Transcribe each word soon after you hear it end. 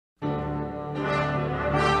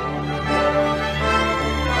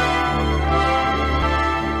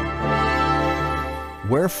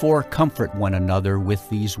Wherefore comfort one another with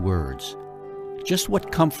these words. Just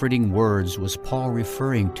what comforting words was Paul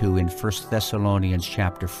referring to in 1 Thessalonians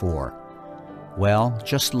chapter 4? Well,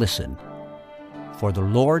 just listen. For the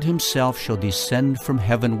Lord himself shall descend from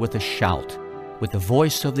heaven with a shout, with the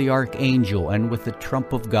voice of the archangel, and with the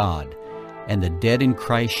trump of God, and the dead in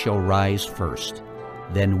Christ shall rise first.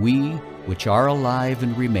 Then we, which are alive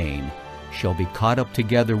and remain, shall be caught up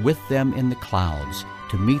together with them in the clouds,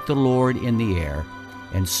 to meet the Lord in the air,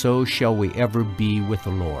 and so shall we ever be with the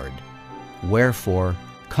Lord. Wherefore,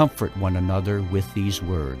 comfort one another with these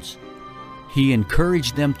words. He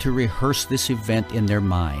encouraged them to rehearse this event in their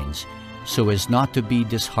minds, so as not to be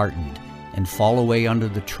disheartened and fall away under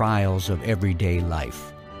the trials of everyday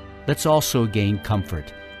life. Let's also gain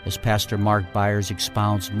comfort as Pastor Mark Byers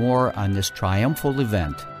expounds more on this triumphal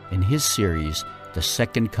event in his series, The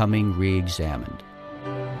Second Coming Re-Examined.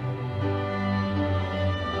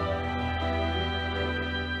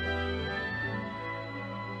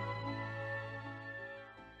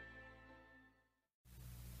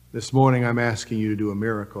 This morning I'm asking you to do a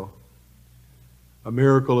miracle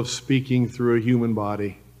of speaking through a human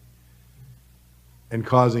body and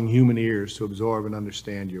causing human ears to absorb and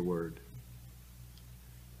understand your word.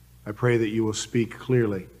 I pray that you will speak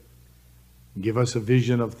clearly and give us a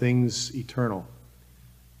vision of things eternal,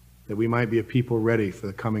 that we might be a people ready for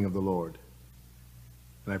the coming of the Lord.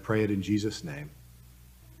 And I pray it in Jesus' name.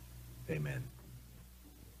 Amen.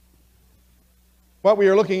 What we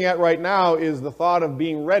are looking at right now is the thought of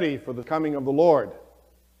being ready for the coming of the Lord.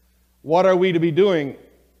 What are we to be doing?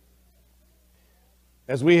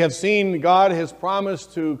 As we have seen, God has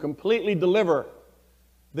promised to completely deliver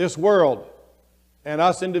this world and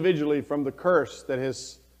us individually from the curse that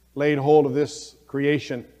has laid hold of this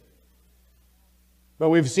creation.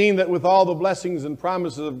 But we've seen that with all the blessings and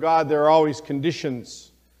promises of God, there are always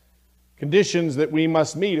conditions that we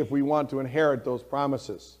must meet if we want to inherit those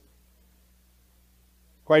promises.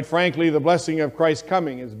 Quite frankly, the blessing of Christ's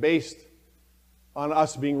coming is based on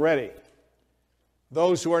us being ready.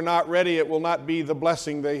 Those who are not ready, it will not be the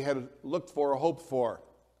blessing they had looked for or hoped for.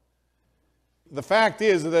 The fact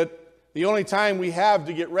is that the only time we have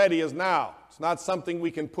to get ready is now. It's not something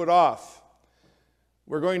we can put off.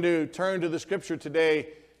 We're going to turn to the scripture today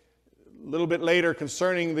a little bit later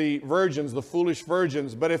concerning the virgins, the foolish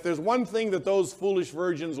virgins. But if there's one thing that those foolish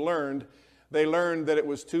virgins learned, they learned that it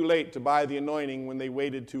was too late to buy the anointing when they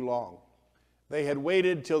waited too long. They had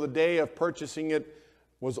waited till the day of purchasing it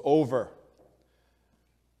was over.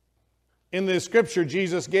 In the scripture,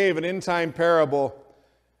 Jesus gave an end-time parable.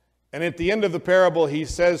 And at the end of the parable, he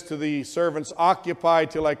says to the servants, occupy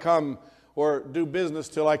till I come, or do business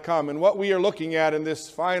till I come. And what we are looking at in this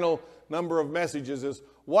final number of messages is,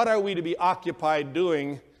 what are we to be occupied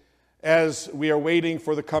doing as we are waiting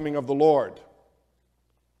for the coming of the Lord?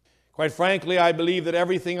 Quite frankly, I believe that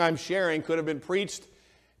everything I'm sharing could have been preached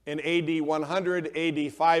in AD 100,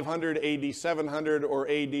 AD 500, AD 700, or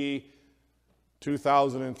AD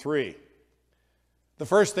 2003. The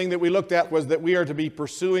first thing that we looked at was that we are to be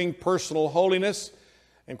pursuing personal holiness.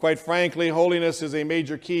 And quite frankly, holiness is a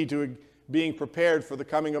major key to being prepared for the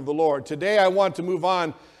coming of the Lord. Today I want to move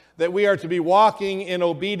on that we are to be walking in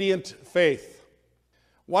obedient faith.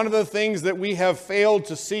 One of the things that we have failed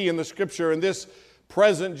to see in the scripture in this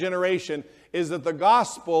present generation is that the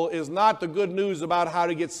gospel is not the good news about how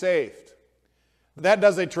to get saved. That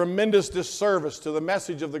does a tremendous disservice to the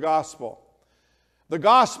message of the gospel. The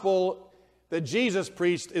gospel that Jesus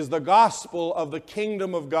preached is the gospel of the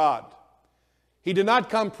kingdom of God. He did not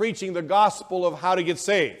come preaching the gospel of how to get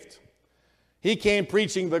saved. He came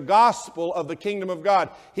preaching the gospel of the kingdom of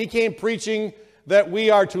God. He came preaching that we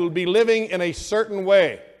are to be living in a certain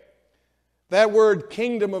way. That word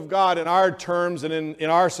kingdom of God in our terms and in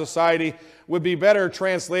our society would be better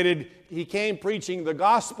translated, he came preaching the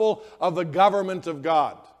gospel of the government of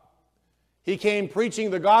God. He came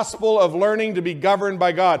preaching the gospel of learning to be governed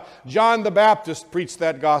by God. John the Baptist preached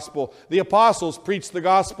that gospel. The apostles preached the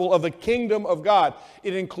gospel of the kingdom of God.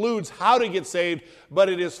 It includes how to get saved, but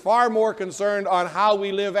it is far more concerned on how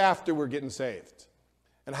we live after we're getting saved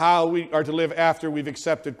and how we are to live after we've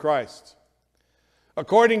accepted Christ.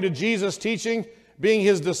 According to Jesus' teaching, being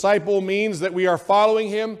his disciple means that we are following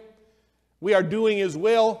him, we are doing his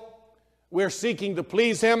will, we're seeking to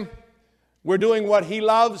please him, we're doing what he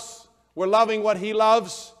loves, we're loving what he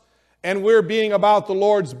loves, and we're being about the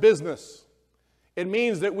Lord's business. It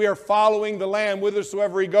means that we are following the Lamb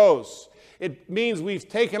whithersoever he goes. It means we've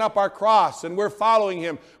taken up our cross and we're following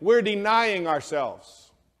him. We're denying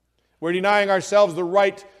ourselves. We're denying ourselves the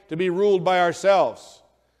right to be ruled by ourselves.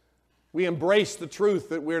 We embrace the truth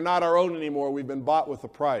that we're not our own anymore. We've been bought with a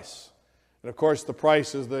price. And of course, the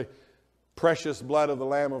price is the precious blood of the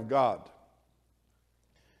Lamb of God.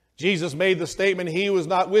 Jesus made the statement, "He who is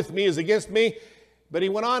not with me is against me." But he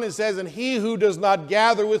went on and says, "And he who does not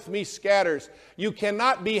gather with me scatters." You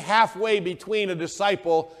cannot be halfway between a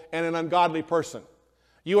disciple and an ungodly person.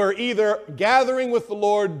 You are either gathering with the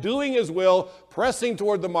Lord, doing His will, pressing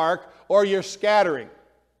toward the mark, or you're scattering.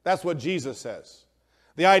 That's what Jesus says.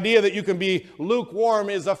 The idea that you can be lukewarm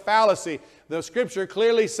is a fallacy. The Scripture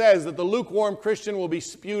clearly says that the lukewarm Christian will be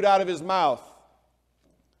spewed out of his mouth.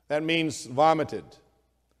 That means vomited.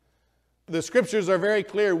 The Scriptures are very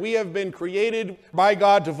clear. We have been created by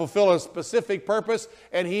God to fulfill a specific purpose,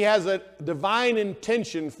 and He has a divine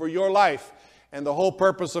intention for your life. And the whole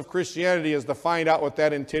purpose of Christianity is to find out what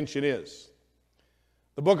that intention is.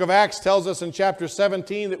 The book of Acts tells us in chapter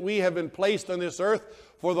 17 that we have been placed on this earth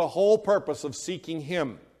for the whole purpose of seeking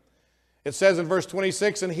Him. It says in verse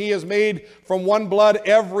 26, "And He has made from one blood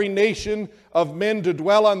every nation of men to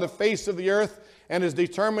dwell on the face of the earth, and has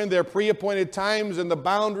determined their pre-appointed times and the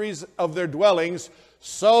boundaries of their dwellings,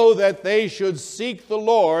 so that they should seek the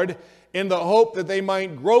Lord in the hope that they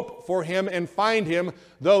might grope for Him and find Him,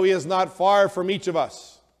 though He is not far from each of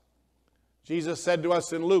us." Jesus said to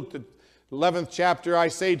us in Luke, the 11th chapter, "I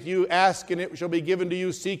say to you, ask and it shall be given to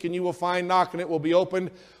you, seek and you will find, knock and it will be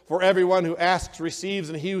opened. For everyone who asks receives,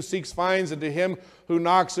 and he who seeks finds, and to him who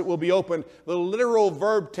knocks it will be opened." The literal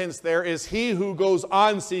verb tense there is he who goes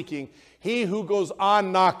on seeking, he who goes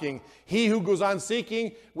on knocking. He who goes on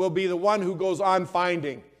seeking will be the one who goes on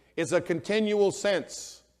finding. It's a continual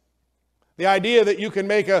sense. The idea that you can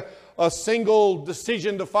make a single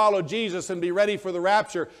decision to follow Jesus and be ready for the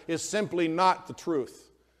rapture is simply not the truth.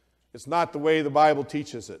 It's not the way the Bible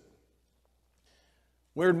teaches it.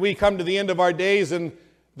 When we come to the end of our days and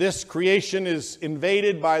this creation is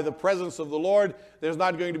invaded by the presence of the Lord, there's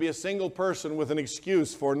not going to be a single person with an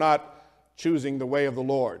excuse for not choosing the way of the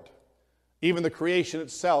Lord. Even the creation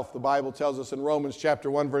itself, the Bible tells us in Romans chapter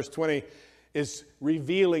 1, verse 20, is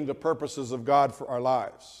revealing the purposes of God for our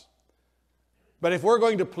lives. But if we're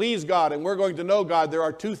going to please God and we're going to know God, there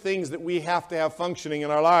are two things that we have to have functioning in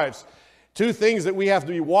our lives. Two things that we have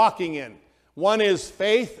to be walking in. One is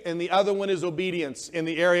faith and the other one is obedience in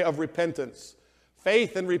the area of repentance.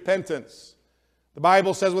 Faith and repentance. The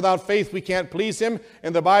Bible says without faith we can't please Him,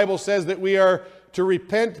 and the Bible says that we are to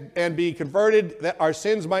repent and be converted, that our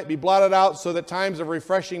sins might be blotted out, so that times of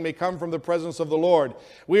refreshing may come from the presence of the Lord.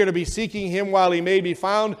 We are to be seeking Him while He may be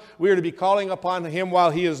found. We are to be calling upon Him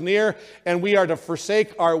while He is near. And we are to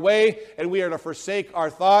forsake our way, and we are to forsake our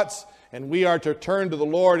thoughts, and we are to turn to the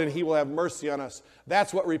Lord, and He will have mercy on us.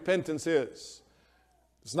 That's what repentance is.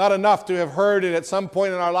 It's not enough to have heard and at some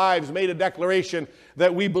point in our lives made a declaration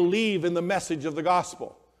that we believe in the message of the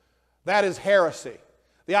gospel. That is heresy.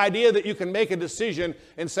 The idea that you can make a decision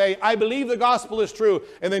and say, "I believe the gospel is true,"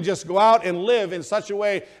 and then just go out and live in such a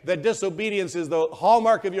way that disobedience is the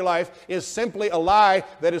hallmark of your life is simply a lie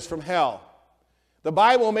that is from hell. The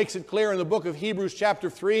Bible makes it clear in the book of Hebrews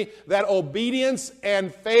chapter 3 that obedience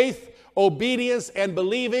and faith, obedience and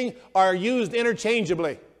believing are used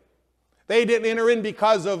interchangeably. They didn't enter in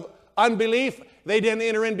because of unbelief. They didn't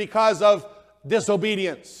enter in because of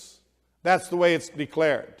disobedience. That's the way it's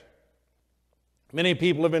declared. Many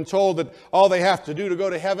people have been told that all they have to do to go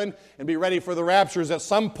to heaven and be ready for the rapture is at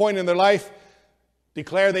some point in their life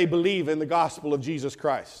declare they believe in the gospel of Jesus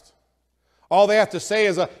Christ. All they have to say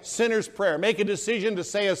is a sinner's prayer. Make a decision to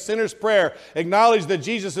say a sinner's prayer. Acknowledge that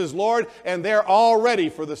Jesus is Lord, and they're all ready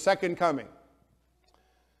for the second coming.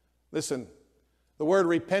 Listen, the word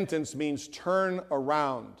repentance means turn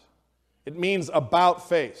around. It means about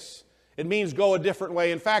face. It means go a different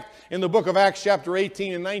way. In fact, in the book of Acts chapter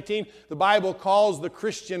 18 and 19, the Bible calls the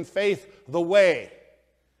Christian faith the way.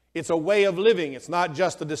 It's a way of living. It's not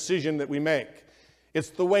just a decision that we make. It's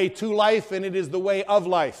the way to life, and it is the way of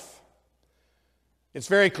life. It's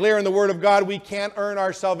very clear in the Word of God we can't earn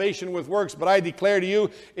our salvation with works, but I declare to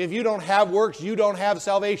you, if you don't have works, you don't have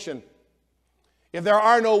salvation. If there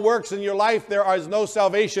are no works in your life, there is no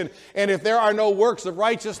salvation. And if there are no works of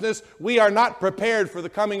righteousness, we are not prepared for the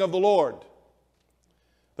coming of the Lord.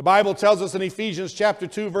 The Bible tells us in Ephesians chapter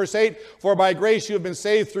 2, verse 8, "For by grace you have been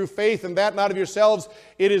saved through faith, and that not of yourselves.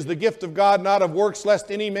 It is the gift of God, not of works,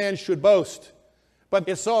 lest any man should boast." But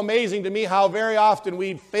it's so amazing to me how very often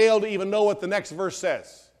we fail to even know what the next verse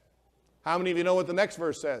says. How many of you know what the next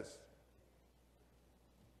verse says?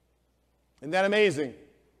 Isn't that amazing?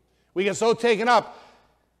 We get so taken up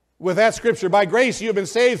with that scripture. By grace you have been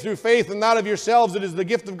saved through faith, and not of yourselves. It is the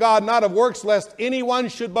gift of God, not of works, lest anyone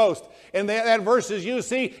should boast. And that verse is, you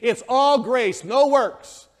see, it's all grace, no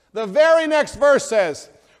works. The very next verse says,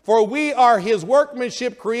 For we are his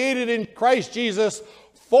workmanship created in Christ Jesus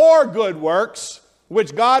for good works,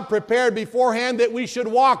 which God prepared beforehand that we should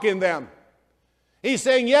walk in them. He's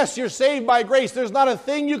saying, yes, you're saved by grace. There's not a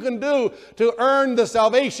thing you can do to earn the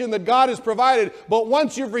salvation that God has provided. But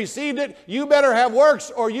once you've received it, you better have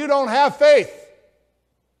works or you don't have faith.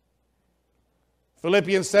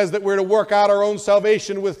 Philippians says that we're to work out our own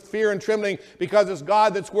salvation with fear and trembling because it's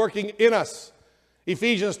God that's working in us.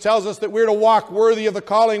 Ephesians tells us that we're to walk worthy of the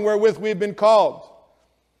calling wherewith we've been called.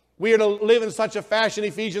 We are to live in such a fashion.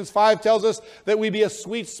 Ephesians 5 tells us that we be a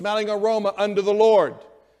sweet-smelling aroma unto the Lord.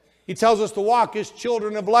 He tells us to walk as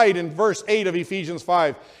children of light in verse 8 of Ephesians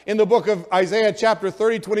 5. In the book of Isaiah chapter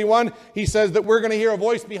 30:21, he says that we're going to hear a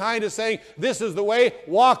voice behind us saying, this is the way,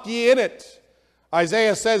 walk ye in it.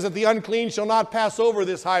 Isaiah says that the unclean shall not pass over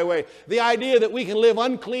this highway. The idea that we can live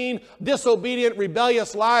unclean, disobedient,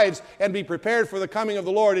 rebellious lives and be prepared for the coming of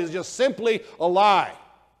the Lord is just simply a lie.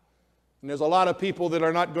 And there's a lot of people that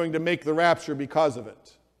are not going to make the rapture because of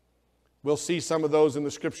it. We'll see some of those in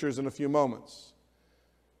the scriptures in a few moments.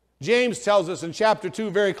 James tells us in chapter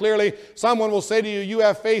 2 very clearly, someone will say to you, you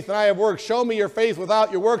have faith and I have works. Show me your faith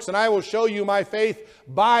without your works and I will show you my faith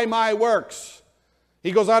by my works.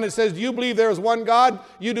 He goes on and says, do you believe there is one God?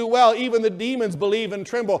 You do well. Even the demons believe and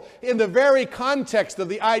tremble. In the very context of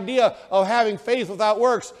the idea of having faith without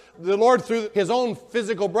works, the Lord, through his own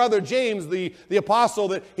physical brother, James, the apostle,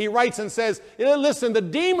 that he writes and says, listen, the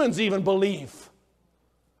demons even believe.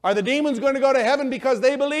 Are the demons going to go to heaven because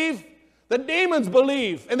they believe? The demons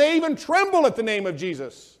believe, and they even tremble at the name of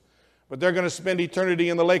Jesus. But they're going to spend eternity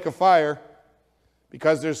in the lake of fire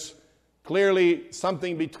because there's clearly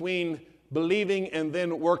something between believing and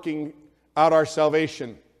then working out our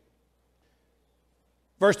salvation.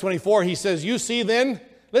 Verse 24, he says, you see then,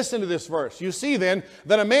 listen to this verse, you see then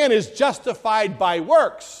that a man is justified by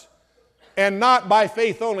works and not by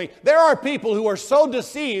faith only. There are people who are so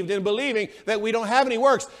deceived in believing that we don't have any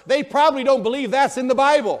works, they probably don't believe that's in the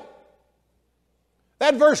Bible.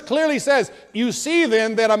 That verse clearly says, you see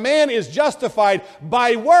then that a man is justified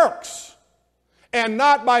by works and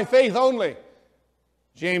not by faith only.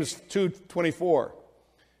 James 2:24.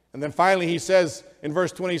 And then finally he says in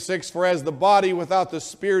verse 26, for as the body without the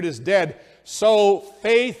spirit is dead, so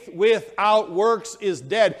faith without works is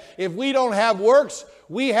dead. If we don't have works,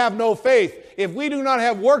 we have no faith. If we do not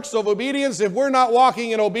have works of obedience, if we're not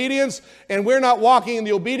walking in obedience and we're not walking in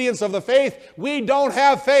the obedience of the faith, we don't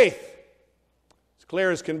have faith. As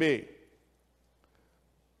clear as can be.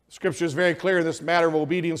 Scripture is very clear in this matter of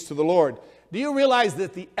obedience to the Lord. Do you realize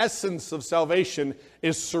that the essence of salvation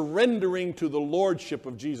is surrendering to the lordship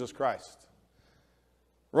of Jesus Christ?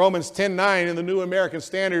 Romans 10:9 in the New American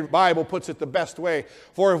Standard Bible puts it the best way.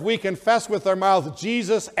 For if we confess with our mouth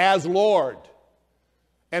Jesus as Lord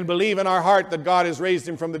and believe in our heart that God has raised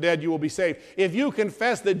him from the dead, you will be saved. If you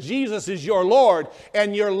confess that Jesus is your Lord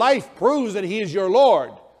and your life proves that he is your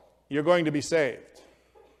Lord, you're going to be saved.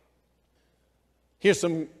 Here's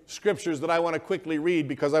some scriptures that I want to quickly read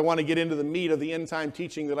because I want to get into the meat of the end time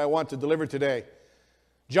teaching that I want to deliver today.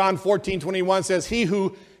 John 14:21 says, he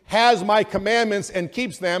who has my commandments and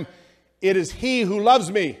keeps them, it is he who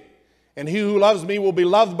loves me. And he who loves me will be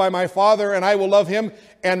loved by my Father, and I will love him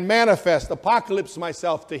and manifest, apocalypse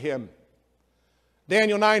myself to him.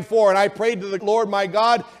 Daniel 9:4, and I prayed to the Lord my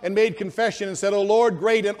God and made confession and said, O Lord,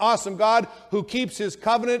 great and awesome God, who keeps his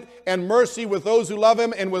covenant and mercy with those who love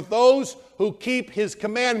him and with those who keep his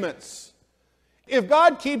commandments. If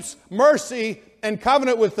God keeps mercy and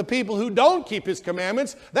covenant with the people who don't keep his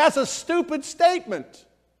commandments, that's a stupid statement.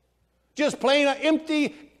 Just plain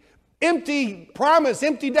empty promise,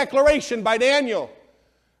 empty declaration by Daniel.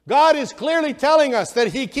 God is clearly telling us that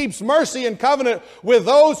he keeps mercy and covenant with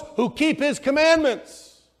those who keep his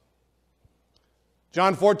commandments.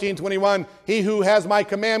 John 14:21, he who has my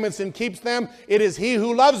commandments and keeps them, it is he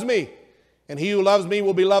who loves me. And he who loves me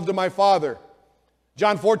will be loved of my Father.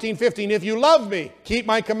 John 14:15, if you love me, keep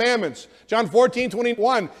my commandments. John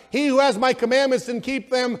 14:21, he who has my commandments and keep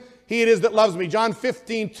them, he it is that loves me. John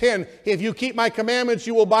 15:10, if you keep my commandments,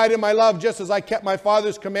 you will abide in my love, just as I kept my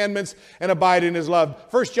Father's commandments and abide in his love.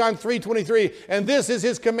 1 John 3:23, and this is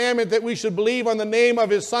his commandment, that we should believe on the name of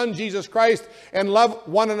his Son, Jesus Christ, and love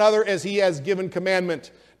one another as he has given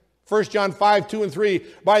commandment. 1 John 5:2 and 3,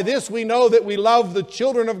 by this we know that we love the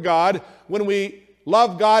children of God, when we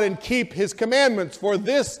love God and keep his commandments. For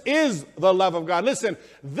this is the love of God. Listen,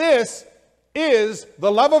 this is the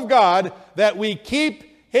love of God, that we keep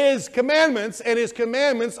his commandments, and his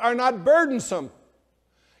commandments are not burdensome.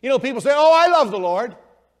 You know, people say, oh, I love the Lord.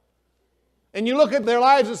 And you look at their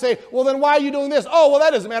lives and say, well, then why are you doing this? Oh, well,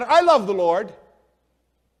 that doesn't matter. I love the Lord.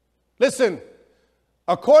 Listen,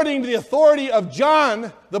 According to the authority of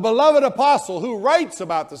John, the beloved apostle, who writes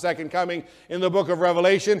about the second coming in the book of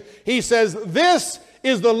Revelation, he says, "This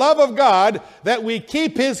is the love of God, that we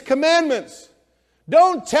keep His commandments."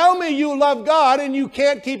 Don't tell me you love God and you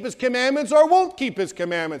can't keep His commandments or won't keep His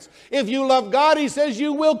commandments. If you love God, He says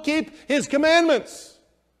you will keep His commandments.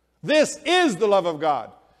 This is the love of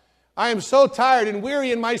God. I am so tired and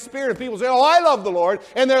weary in my spirit of people say, "Oh, I love the Lord,"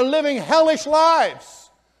 and they're living hellish lives.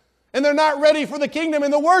 And they're not ready for the kingdom.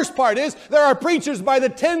 And the worst part is there are preachers by the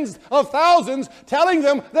tens of thousands telling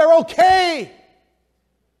them they're okay.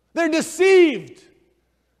 They're deceived.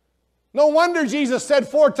 No wonder Jesus said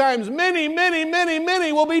 4 times, many, many, many,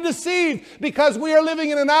 many will be deceived, because we are living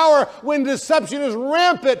in an hour when deception is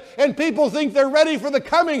rampant and people think they're ready for the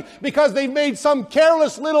coming because they've made some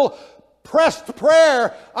careless little pressed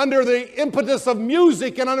prayer under the impetus of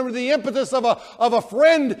music and under the impetus of a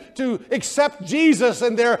friend to accept Jesus,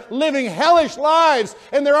 and they're living hellish lives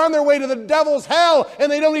and they're on their way to the devil's hell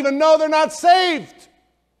and they don't even know they're not saved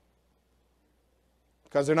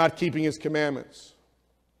because they're not keeping His commandments.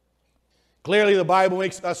 Clearly the Bible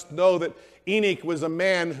makes us know that Enoch was a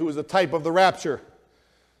man who was a type of the rapture.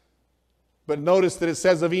 But notice that it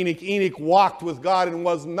says of Enoch, Enoch walked with God and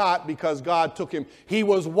was not, because God took him. He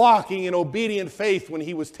was walking in obedient faith when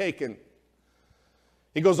he was taken.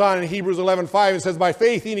 He goes on in Hebrews 11:5 and says, "By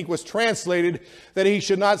faith Enoch was translated, that he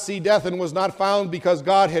should not see death, and was not found, because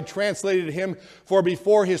God had translated him. For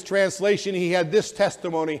before his translation he had this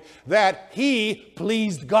testimony, that he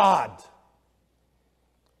pleased God."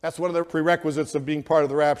 That's one of the prerequisites of being part of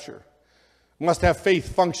the rapture. We must have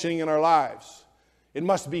faith functioning in our lives. It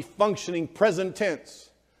must be functioning present tense,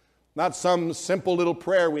 not some simple little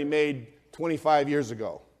prayer we made 25 years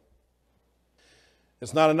ago.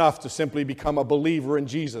 It's not enough to simply become a believer in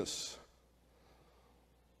Jesus.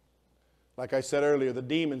 Like I said earlier, the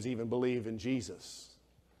demons even believe in Jesus.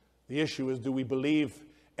 The issue is, do we believe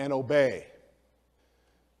and obey?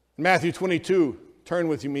 In Matthew 22, turn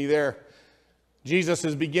with me there. Jesus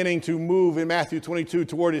is beginning to move in Matthew 22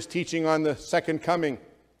 toward His teaching on the second coming.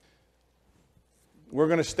 We're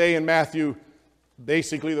going to stay in Matthew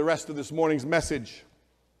basically the rest of this morning's message.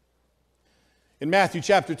 In Matthew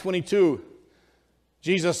chapter 22,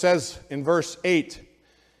 Jesus says in verse 8,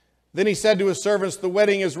 "Then He said to His servants, 'The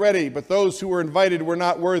wedding is ready, but those who were invited were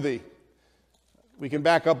not worthy.'" We can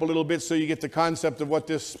back up a little bit so you get the concept of what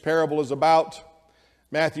this parable is about.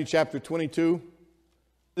 Matthew chapter 22.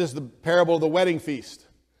 This is the parable of the wedding feast.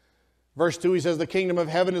 Verse 2, He says, "The kingdom of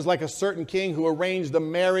heaven is like a certain king who arranged a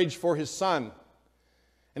marriage for his son.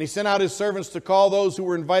 And he sent out his servants to call those who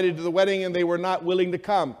were invited to the wedding, and they were not willing to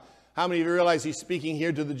come." How many of you realize He's speaking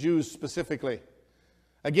here to the Jews specifically?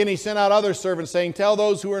 Again, He sent out other servants, saying, "Tell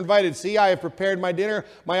those who are invited, see, I have prepared my dinner.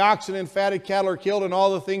 My oxen and fatted cattle are killed, and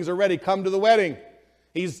all the things are ready. Come to the wedding."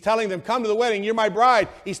 He's telling them, "Come to the wedding. You're my bride."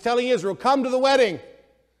 He's telling Israel, "Come to the wedding."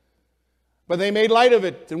 But they made light of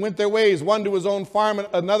it and went their ways, one to his own farm,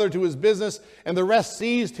 another to his business, and the rest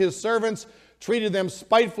seized His servants, treated them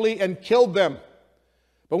spitefully, and killed them.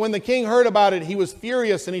 But when the king heard about it, he was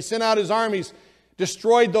furious, and he sent out his armies,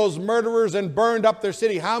 destroyed those murderers, and burned up their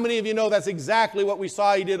city. How many of you know that's exactly what we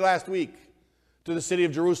saw He did last week to the city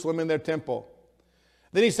of Jerusalem in their temple?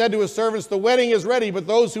 Then He said to His servants, "The wedding is ready, but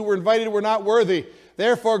those who were invited were not worthy.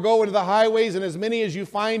 Therefore go into the highways, and as many as you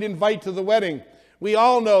find, invite to the wedding." We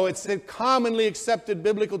all know it's a commonly accepted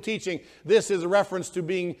biblical teaching. This is a reference to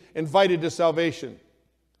being invited to salvation.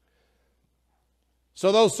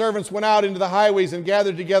 So those servants went out into the highways and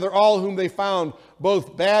gathered together all whom they found,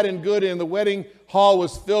 both bad and good, and the wedding hall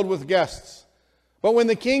was filled with guests. But when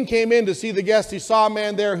the king came in to see the guests, he saw a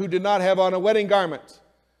man there who did not have on a wedding garment.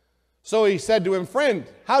 So he said to him, "Friend,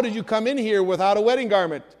 how did you come in here without a wedding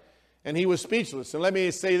garment?" And he was speechless. And let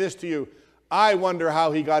me say this to you. I wonder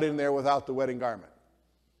how he got in there without the wedding garment.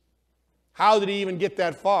 How did he even get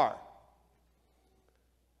that far?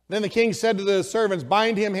 Then the king said to the servants,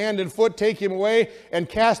 "Bind him hand and foot, take him away, and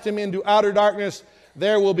cast him into outer darkness.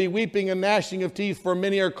 There will be weeping and gnashing of teeth, for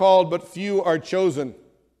many are called, but few are chosen."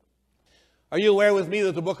 Are you aware with me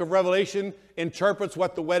that the book of Revelation interprets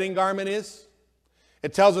what the wedding garment is?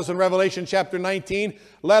 It tells us in Revelation chapter 19,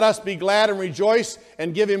 "Let us be glad and rejoice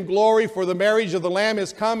and give Him glory, for the marriage of the Lamb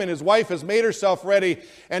is come, and His wife has made herself ready.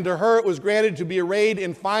 And to her it was granted to be arrayed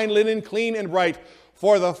in fine linen, clean and bright.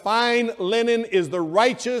 For the fine linen is the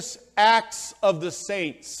righteous acts of the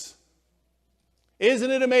saints." Isn't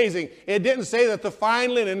it amazing? It didn't say that the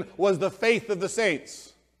fine linen was the faith of the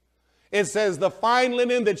saints. It says the fine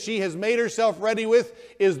linen that she has made herself ready with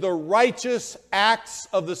is the righteous acts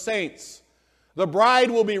of the saints. The bride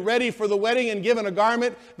will be ready for the wedding and given a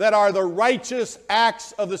garment that are the righteous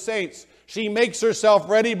acts of the saints. She makes herself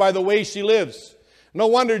ready by the way she lives. No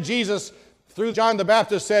wonder Jesus, through John the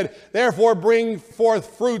Baptist, said, "Therefore bring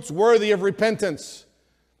forth fruits worthy of repentance."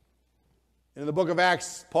 In the book of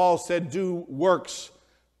Acts, Paul said, "Do works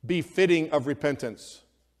befitting of repentance."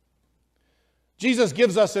 Jesus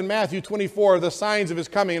gives us in Matthew 24 the signs of his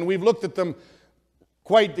coming, and we've looked at them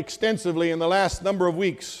quite extensively in the last number of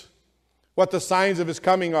weeks, what the signs of his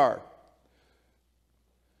coming are.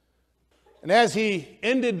 And as he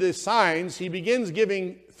ended the signs, he begins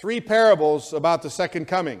giving 3 parables about the second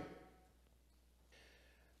coming.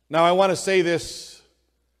 Now, I want to say this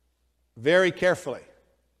very carefully.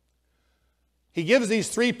 He gives these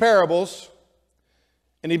 3 parables,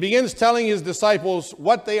 and he begins telling his disciples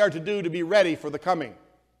what they are to do to be ready for the coming.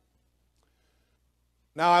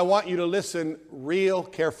 Now, I want you to listen real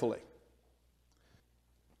carefully.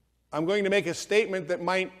 I'm going to make a statement that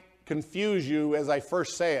might confuse you as I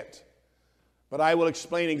first say it, but I will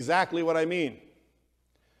explain exactly what I mean.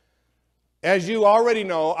 As you already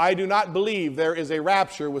know, I do not believe there is a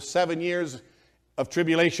rapture with 7 years of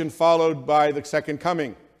tribulation followed by the second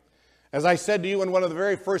coming. As I said to you in one of the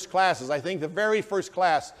very first classes, I think the very first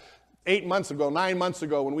class, 9 months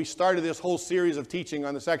ago, when we started this whole series of teaching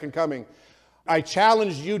on the second coming, I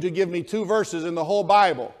challenged you to give me 2 verses in the whole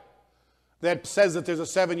Bible that says that there's a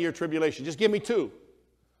 7-year tribulation. Just give me 2.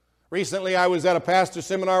 Recently, I was at a pastor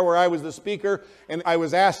seminar where I was the speaker, and I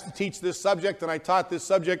was asked to teach this subject, and I taught this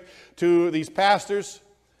subject to these pastors,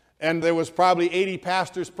 and there was probably 80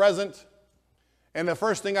 pastors present. And the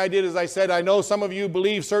first thing I did is I said, I know some of you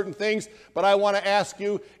believe certain things, but I want to ask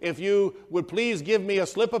you if you would please give me a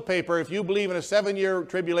slip of paper. If you believe in a 7-year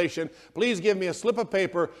tribulation, please give me a slip of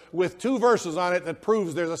paper with 2 verses on it that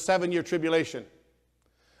proves there's a 7-year tribulation.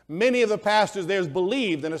 Many of the pastors there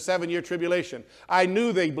believed in a 7-year tribulation. I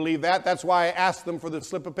knew they believed that. That's why I asked them for the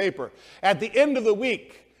slip of paper. At the end of the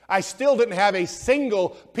week, I still didn't have a single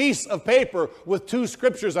piece of paper with 2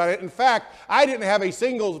 scriptures on it. In fact, I didn't have a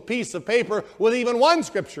single piece of paper with even 1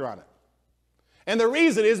 scripture on it. And the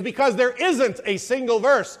reason is because there isn't a single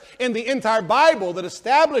verse in the entire Bible that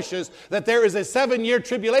establishes that there is a 7-year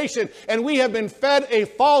tribulation. And we have been fed a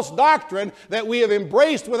false doctrine that we have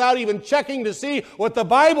embraced without even checking to see what the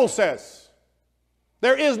Bible says.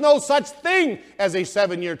 There is no such thing as a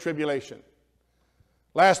 7-year tribulation.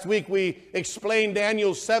 Last week we explained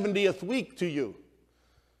Daniel's 70th week to you.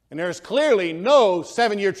 And there is clearly no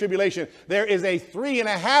 7-year tribulation. There is a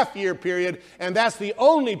 3.5-year period, and that's the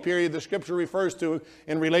only period the Scripture refers to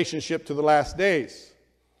in relationship to the last days.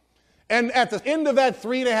 And at the end of that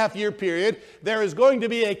 3.5-year period, there is going to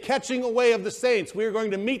be a catching away of the saints. We are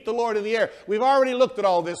going to meet the Lord in the air. We've already looked at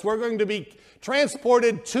all this. We're going to be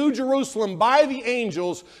transported to Jerusalem by the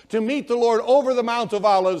angels to meet the Lord over the Mount of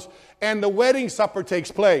Olives, and the wedding supper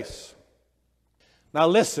takes place. Now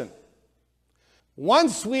listen.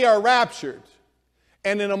 Once we are raptured,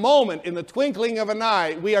 and in a moment, in the twinkling of an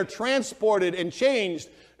eye, we are transported and changed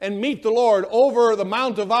and meet the Lord over the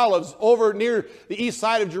Mount of Olives, over near the east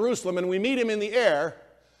side of Jerusalem, and we meet him in the air,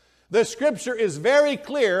 the Scripture is very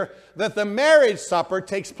clear that the marriage supper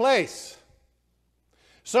takes place.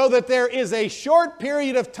 So that there is a short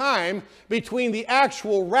period of time between the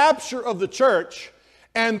actual rapture of the church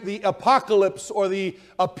and the apocalypse, or the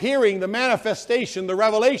appearing, the manifestation, the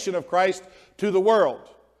revelation of Christ to the world.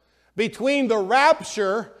 Between the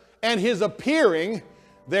rapture and his appearing,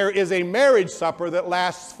 there is a marriage supper that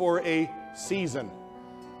lasts for a season.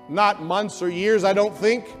 Not months or years, I don't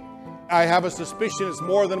think. I have a suspicion it's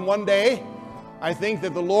more than 1 day. I think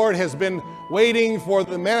that the Lord has been waiting for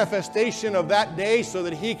the manifestation of that day so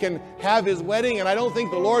that he can have his wedding, and I don't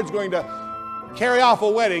think the Lord's going to carry off a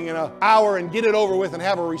wedding in an hour and get it over with and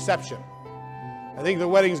have a reception. I think the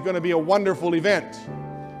wedding is going to be a wonderful event.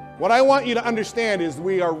 What I want you to understand is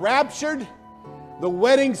we are raptured, the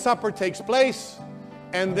wedding supper takes place,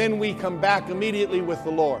 and then we come back immediately with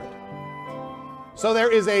the Lord. So there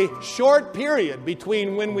is a short period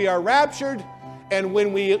between when we are raptured and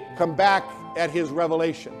when we come back at his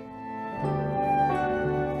revelation.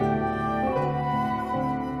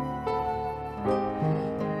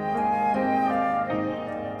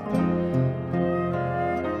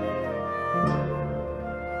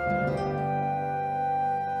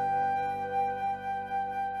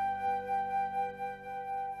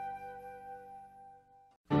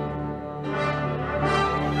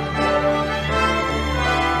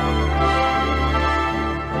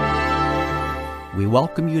 We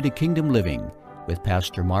welcome you to Kingdom Living with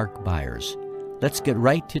Pastor Mark Byers. Let's get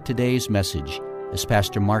right to today's message as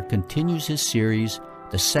Pastor Mark continues his series,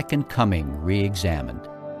 The Second Coming Re-Examined.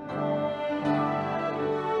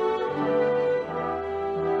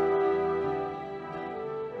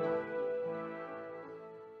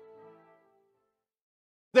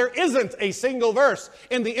 There isn't a single verse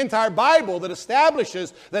in the entire Bible that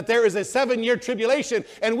establishes that there is a 7-year tribulation,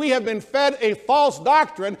 and we have been fed a false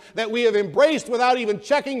doctrine that we have embraced without even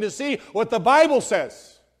checking to see what the Bible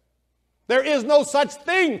says. There is no such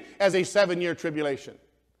thing as a 7-year tribulation.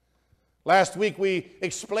 Last week we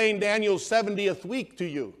explained Daniel's 70th week to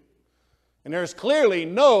you. And there's clearly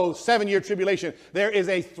no 7-year tribulation. There is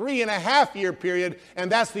a 3.5-year period,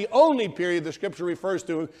 and that's the only period the Scripture refers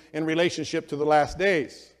to in relationship to the last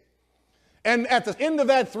days. And at the end of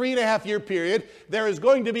that 3.5-year period, there is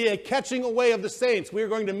going to be a catching away of the saints. We're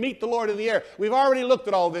going to meet the Lord in the air. We've already looked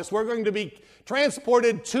at all this. We're going to be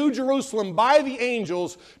transported to Jerusalem by the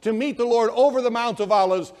angels to meet the Lord over the Mount of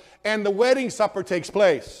Olives, and the wedding supper takes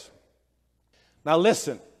place. Now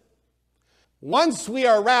listen, once we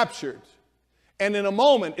are raptured, and in a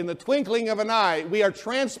moment, in the twinkling of an eye, we are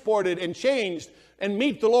transported and changed and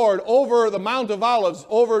meet the Lord over the Mount of Olives,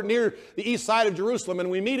 over near the east side of Jerusalem, and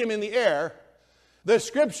we meet Him in the air, the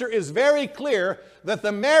Scripture is very clear that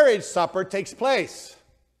the marriage supper takes place.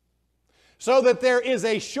 So that there is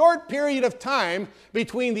a short period of time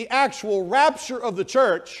between the actual rapture of the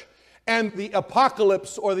church and the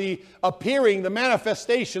apocalypse, or the appearing, the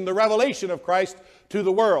manifestation, the revelation of Christ to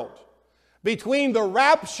the world. Between the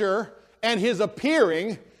rapture and His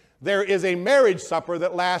appearing, there is a marriage supper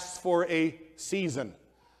that lasts for a season.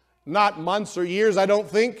 Not months or years, I don't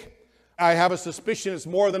think. I have a suspicion it's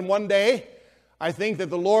more than one day. I think that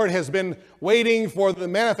the Lord has been waiting for the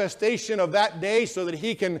manifestation of that day so that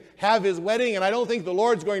He can have His wedding, and I don't think the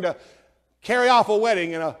Lord's going to carry off a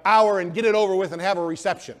wedding in an hour and get it over with and have a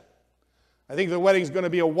reception. I think the wedding is going to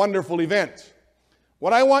be a wonderful event.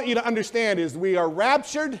 What I want you to understand is we are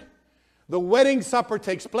raptured, the wedding supper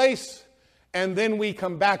takes place, and then we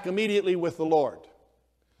come back immediately with the Lord.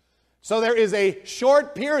 So there is a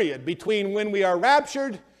short period between when we are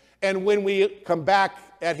raptured and when we come back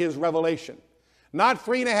at His revelation. Not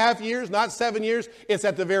 3.5 years, not 7 years, it's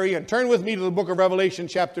at the very end. Turn with me to the book of Revelation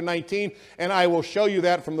chapter 19, and I will show you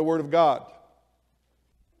that from the Word of God.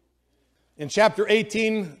 In chapter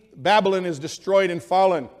 18, Babylon is destroyed and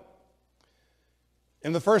fallen.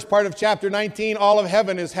 In the first part of chapter 19, all of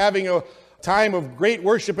heaven is having a time of great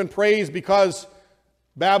worship and praise because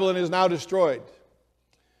Babylon is now destroyed.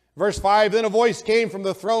 Verse 5, then a voice came from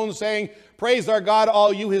the throne saying, praise our God,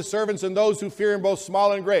 all you His servants, and those who fear Him, both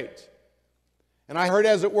small and great. And I heard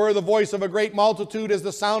as it were the voice of a great multitude, as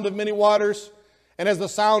the sound of many waters, and as the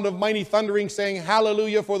sound of mighty thundering, saying,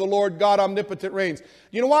 hallelujah, for the Lord God omnipotent reigns.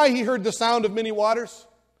 You know why he heard the sound of many waters?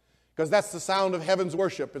 Because that's the sound of heaven's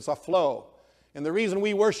worship. It's a flow. And the reason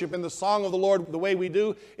we worship in the song of the Lord the way we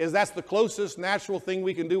do is that's the closest natural thing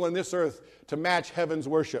we can do on this earth to match heaven's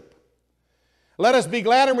worship. Let us be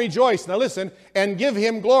glad and rejoice. Now listen, and give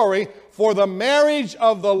Him glory, for the marriage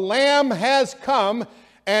of the Lamb has come,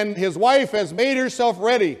 and His wife has made herself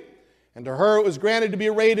ready. And to her it was granted to be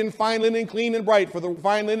arrayed in fine linen, clean and bright, for the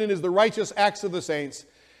fine linen is the righteous acts of the saints.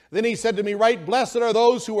 Then He said to me, write, blessed are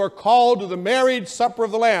those who are called to the marriage supper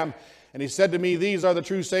of the Lamb. And He said to me, these are the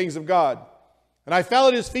true sayings of God. And I fell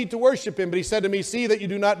at His feet to worship Him, but He said to me, see that you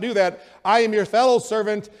do not do that. I am your fellow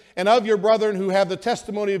servant and of your brethren who have the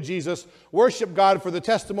testimony of Jesus. Worship God, for the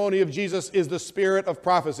testimony of Jesus is the spirit of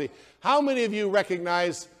prophecy. How many of you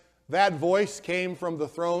recognize that voice came from the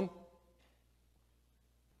throne?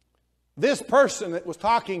 This person that was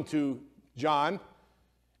talking to John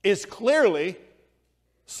is clearly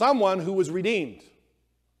someone who was redeemed.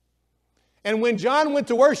 And when John went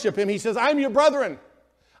to worship Him, he says, I'm your brethren.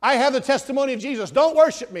 I have the testimony of Jesus. Don't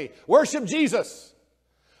worship me. Worship Jesus.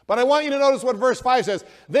 But I want you to notice what verse 5 says.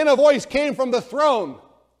 Then a voice came from the throne.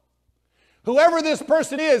 Whoever this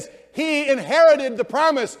person is, he inherited the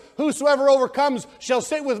promise. Whosoever overcomes shall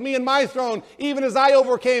sit with me in my throne, even as I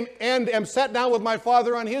overcame and am set down with my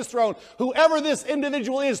Father on His throne. Whoever this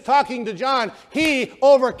individual is talking to John, he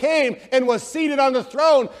overcame and was seated on the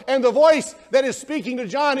throne. And the voice that is speaking to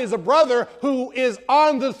John is a brother who is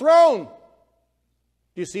on the throne.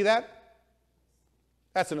 Do you see that?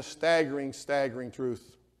 That's a staggering, staggering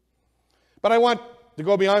truth. But I want to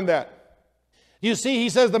go beyond that. You see, he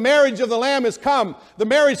says the marriage of the Lamb has come. The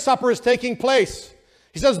marriage supper is taking place.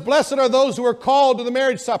 He says, blessed are those who are called to the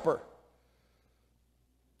marriage supper.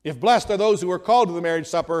 If blessed are those who are called to the marriage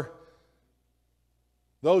supper,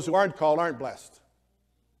 those who aren't called aren't blessed.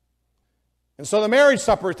 And so the marriage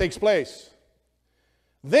supper takes place.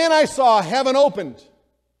 Then I saw heaven opened,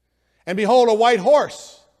 and behold, a white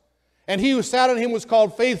horse. And he who sat on him was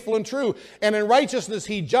called Faithful and True. And in righteousness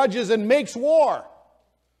he judges and makes war.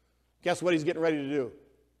 Guess what he's getting ready to do?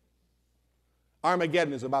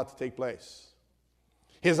 Armageddon is about to take place.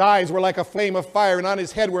 His eyes were like a flame of fire, and on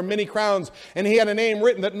his head were many crowns, and he had a name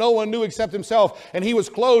written that no one knew except himself. And he was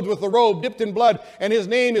clothed with a robe dipped in blood, and his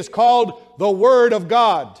name is called the Word of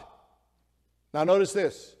God. Now notice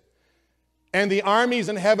this. And the armies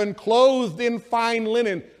in heaven clothed in fine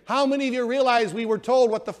linen. How many of you realize we were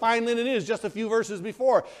told what the fine linen is just a few verses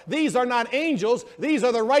before? These are not angels. These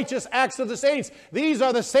are the righteous acts of the saints. These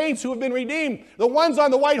are the saints who have been redeemed. The ones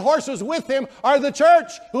on the white horses with him are the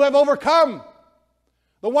church who have overcome.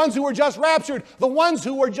 The ones who were just raptured. The ones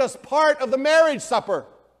who were just part of the marriage supper.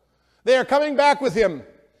 They are coming back with him.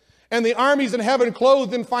 And the armies in heaven,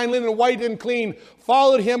 clothed in fine linen, white and clean,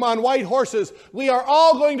 followed him on white horses. We are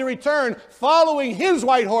all going to return following his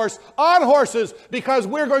white horse on horses, because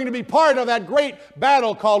we're going to be part of that great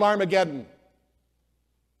battle called Armageddon.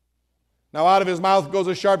 Now out of his mouth goes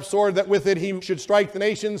a sharp sword, that with it he should strike the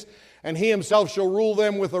nations, and he himself shall rule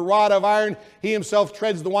them with a rod of iron. He himself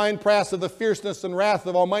treads the winepress of the fierceness and wrath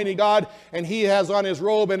of Almighty God, and he has on his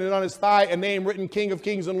robe and on his thigh a name written, King of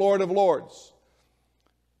Kings and Lord of Lords.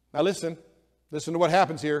 Now listen to what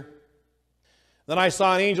happens here. Then I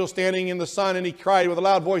saw an angel standing in the sun, and he cried with a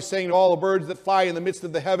loud voice, saying to all the birds that fly in the midst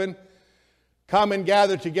of the heaven, come and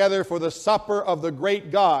gather together for the supper of the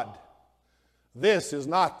great God. This is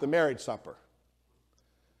not the marriage supper.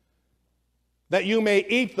 That you may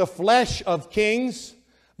eat the flesh of kings,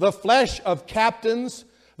 the flesh of captains,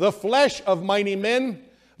 the flesh of mighty men,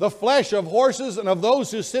 the flesh of horses and of those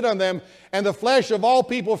who sit on them, and the flesh of all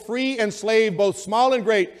people, free and slave, both small and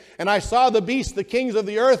great. And I saw the beasts, the kings of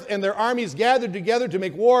the earth, and their armies gathered together to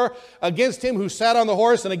make war against him who sat on the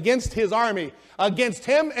horse and against his army. Against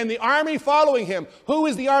him and the army following him. Who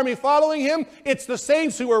is the army following him? It's the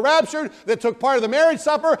saints who were raptured, that took part of the marriage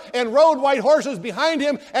supper and rode white horses behind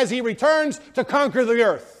him as he returns to conquer the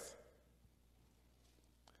earth.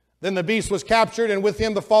 Then the beast was captured, and with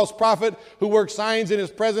him the false prophet, who worked signs in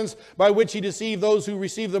his presence, by which he deceived those who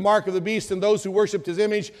received the mark of the beast and those who worshipped his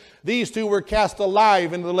image. These two were cast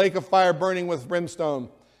alive into the lake of fire burning with brimstone.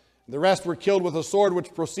 The rest were killed with a sword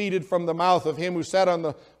which proceeded from the mouth of him who sat on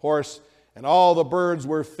the horse, and all the birds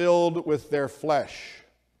were filled with their flesh.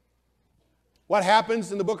 What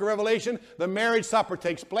happens in the book of Revelation? The marriage supper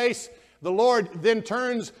takes place. The Lord then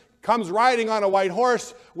comes riding on a white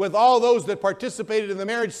horse with all those that participated in the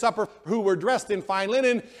marriage supper who were dressed in fine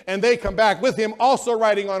linen, and they come back with him also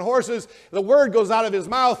riding on horses. The word goes out of his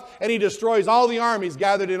mouth, and he destroys all the armies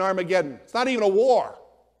gathered in Armageddon. It's not even a war.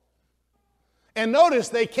 And notice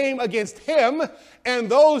they came against him and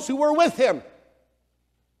those who were with him.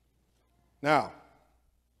 Now,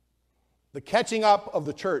 the catching up of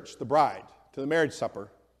the church, the bride, to the marriage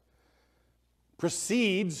supper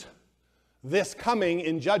precedes this coming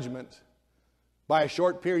in judgment by a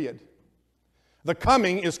short period. The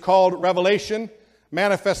coming is called revelation,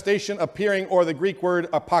 manifestation, appearing, or the Greek word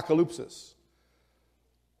apocalypsis.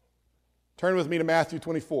 Turn with me to Matthew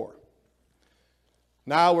 24.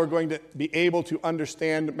 Now we're going to be able to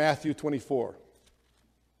understand Matthew 24.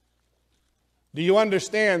 Do you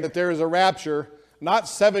understand that there is a rapture not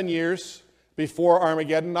 7 years before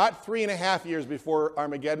Armageddon, not 3.5 years before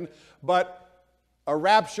Armageddon, but a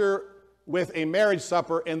rapture with a marriage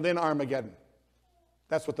supper and then Armageddon?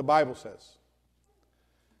 That's what the Bible says.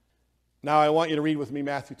 Now I want you to read with me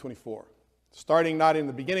Matthew 24. Starting not in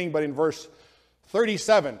the beginning, but in verse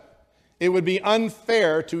 37. It would be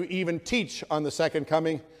unfair to even teach on the second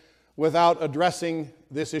coming without addressing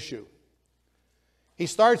this issue. He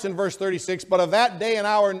starts in verse 36, but of that day and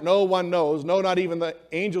hour no one knows, no, not even the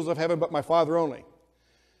angels of heaven, but my Father only.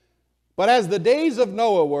 But as the days of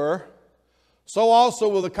Noah were, so also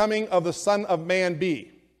will the coming of the Son of Man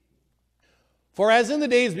be. For as in the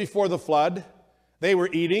days before the flood, they were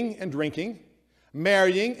eating and drinking,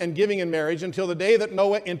 marrying and giving in marriage until the day that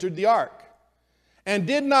Noah entered the ark, and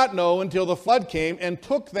did not know until the flood came and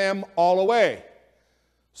took them all away.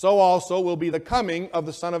 So also will be the coming of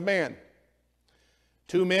the Son of Man.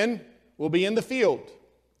 2 men will be in the field.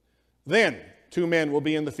 Then 2 men will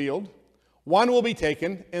be in the field. One will be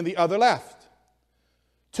taken and the other left.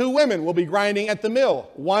 2 women will be grinding at the mill.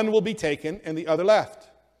 One will be taken and the other left.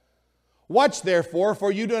 Watch therefore,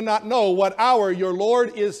 for you do not know what hour your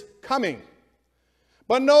Lord is coming.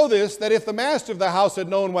 But know this, that if the master of the house had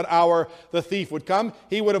known what hour the thief would come,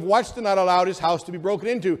 he would have watched and not allowed his house to be broken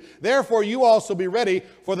into. Therefore you also be ready,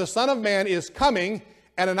 for the Son of Man is coming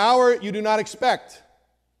at an hour you do not expect.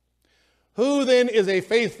 Who then is a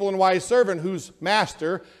faithful and wise servant, whose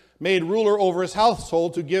master made ruler over his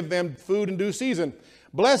household to give them food in due season?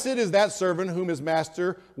 Blessed is that servant whom his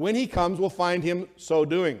master, when he comes, will find him so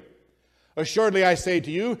doing. Assuredly I say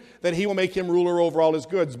to you that he will make him ruler over all his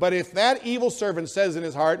goods. But if that evil servant says in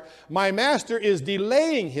his heart, my master is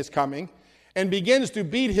delaying his coming, and begins to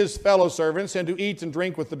beat his fellow servants and to eat and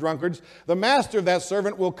drink with the drunkards, the master of that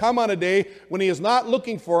servant will come on a day when he is not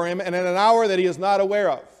looking for him, and at an hour that he is not aware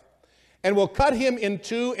of, and will cut him in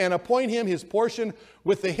two and appoint him his portion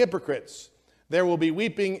with the hypocrites. There will be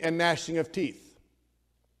weeping and gnashing of teeth.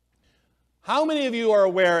 How many of you are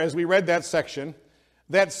aware, as we read that section,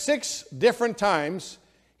 that 6 different times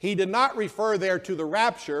he did not refer there to the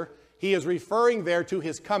rapture, he is referring there to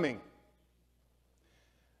his coming?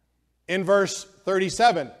 In verse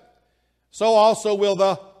 37, so also will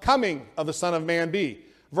the coming of the Son of Man be.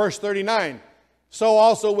 Verse 39, so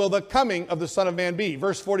also will the coming of the Son of Man be.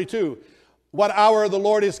 Verse 42, what hour the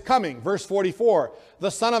Lord is coming. Verse 44, the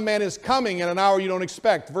Son of Man is coming at an hour you don't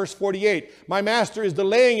expect. Verse 48, my master is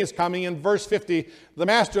delaying his coming. In verse 50, the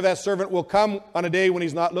master of that servant will come on a day when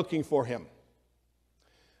he's not looking for him.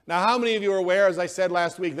 Now, how many of you are aware, as I said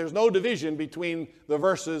last week, there's no division between the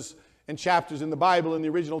verses and chapters in the Bible in the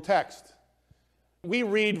original text. We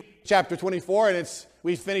read chapter 24, and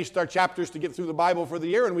we finished our chapters to get through the Bible for the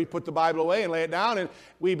year, and we put the Bible away and lay it down, and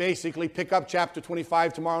we basically pick up chapter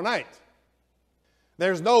 25 tomorrow night.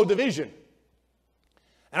 There's no division.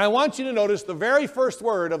 And I want you to notice the very first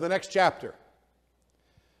word of the next chapter.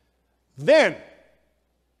 Then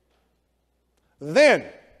the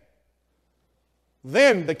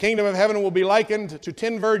kingdom of heaven will be likened to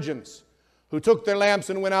 10 virgins who took their lamps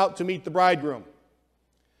and went out to meet the bridegroom.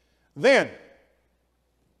 Then,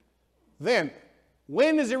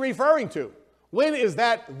 when is he referring to? When is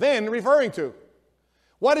that then referring to?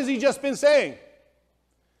 What has he just been saying?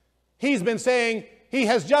 He's been saying, he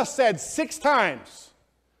has just said 6 times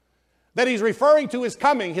that he's referring to his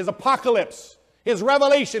coming, his apocalypse, his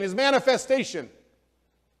revelation, his manifestation.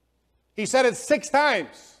 He said it 6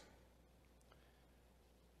 times.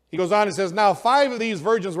 He goes on and says, now 5 of these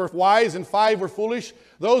virgins were wise and 5 were foolish.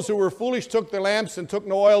 Those who were foolish took their lamps and took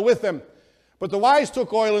no oil with them. But the wise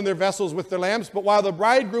took oil in their vessels with their lamps. But while the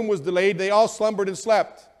bridegroom was delayed, they all slumbered and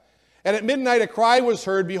slept. And at midnight a cry was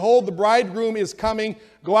heard, behold, the bridegroom is coming,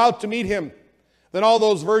 go out to meet him. Then all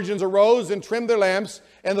those virgins arose and trimmed their lamps.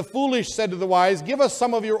 And the foolish said to the wise, give us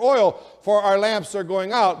some of your oil, for our lamps are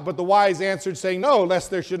going out. But the wise answered, saying, no,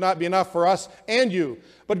 lest there should not be enough for us and you.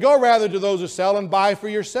 But go rather to those who sell and buy for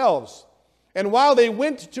yourselves. And while they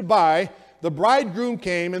went to buy, the bridegroom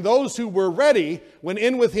came, and those who were ready went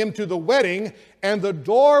in with him to the wedding, and the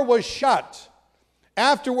door was shut.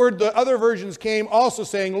 Afterward the other virgins came also,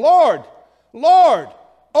 saying, Lord, Lord,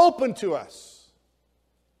 open to us.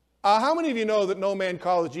 How many of you know that no man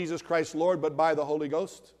calls Jesus Christ Lord but by the Holy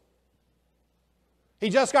Ghost? He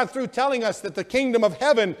just got through telling us that the kingdom of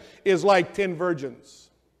heaven is like 10 virgins.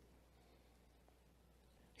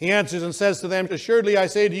 He answers and says to them, assuredly I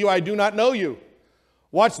say to you, I do not know you.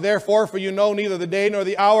 Watch therefore, for you know neither the day nor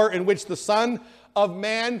the hour in which the Son of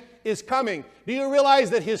Man is coming. Do you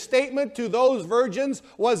realize that his statement to those virgins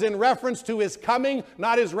was in reference to his coming,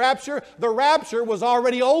 not his rapture? The rapture was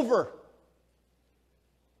already over.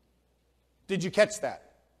 Did you catch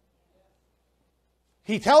that?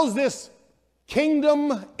 He tells this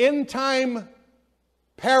kingdom end time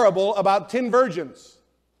parable about 10 virgins.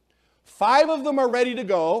 5 of them are ready to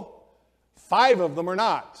go. 5 of them are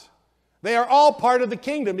not. They are all part of the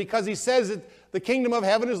kingdom because he says that the kingdom of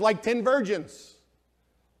heaven is like 10 virgins.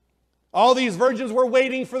 All these virgins were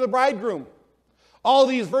waiting for the bridegroom. All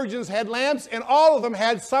these virgins had lamps, and all of them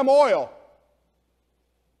had some oil.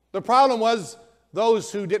 The problem was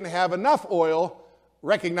those who didn't have enough oil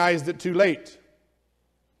recognized it too late.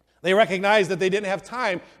 They recognized that they didn't have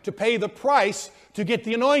time to pay the price to get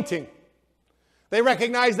the anointing. They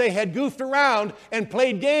recognized they had goofed around and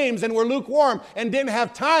played games and were lukewarm and didn't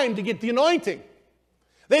have time to get the anointing.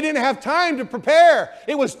 They didn't have time to prepare.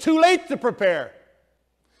 It was too late to prepare.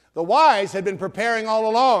 The wise had been preparing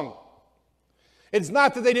all along. It's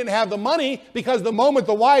not that they didn't have the money, because the moment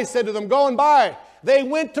the wise said to them, go and buy, they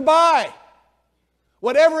went to buy.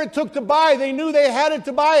 Whatever it took to buy, they knew they had it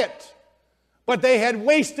to buy it. But they had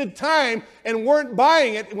wasted time and weren't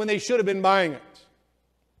buying it when they should have been buying it.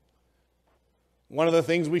 One of the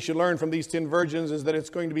things we should learn from these 10 virgins is that it's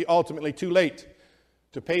going to be ultimately too late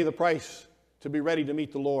to pay the price to be ready to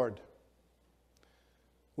meet the Lord.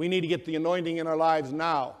 We need to get the anointing in our lives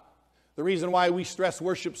now. The reason why we stress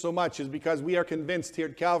worship so much is because we are convinced here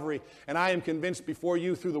at Calvary, and I am convinced before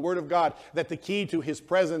you through the Word of God, that the key to His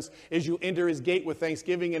presence is you enter His gate with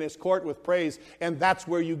thanksgiving and His court with praise, and that's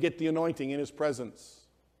where you get the anointing, in His presence.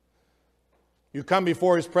 You come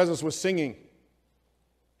before His presence with singing.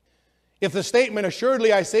 If the statement,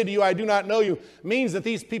 assuredly I say to you, I do not know you, means that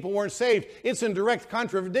these people weren't saved, it's in direct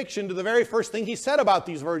contradiction to the very first thing he said about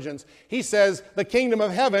these virgins. He says, the kingdom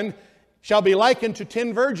of heaven shall be likened to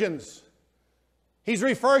 10 virgins. He's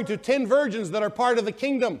referring to 10 virgins that are part of the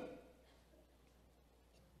kingdom.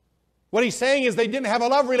 What he's saying is they didn't have a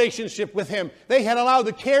love relationship with him. They had allowed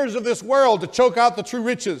the cares of this world to choke out the true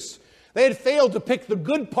riches. They had failed to pick the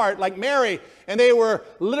good part like Mary, and they were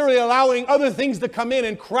literally allowing other things to come in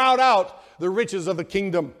and crowd out the riches of the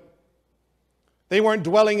kingdom. They weren't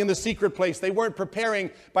dwelling in the secret place. They weren't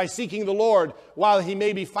preparing by seeking the Lord while he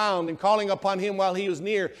may be found and calling upon him while he was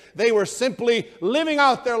near. They were simply living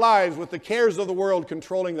out their lives with the cares of the world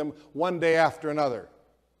controlling them one day after another.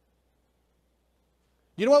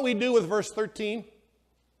 You know what we do with verse 13?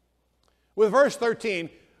 With verse 13,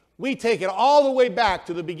 we take it all the way back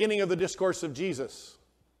to the beginning of the discourse of Jesus.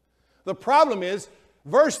 The problem is,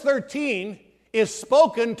 verse 13 is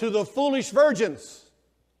spoken to the foolish virgins.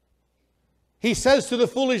 He says to the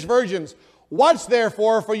foolish virgins, watch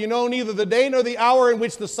therefore, for you know neither the day nor the hour in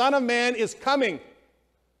which the Son of Man is coming.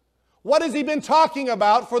 What has he been talking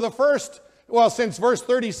about for the first, since verse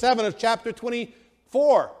 37 of chapter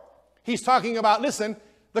 24? He's talking about, listen,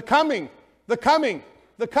 the coming. The coming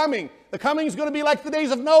is going to be like the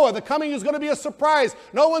days of Noah. The coming is going to be a surprise.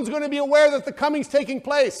 No one's going to be aware that the coming's taking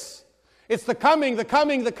place. It's the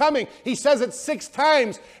coming. He says it 6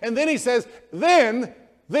 times. And then he says, then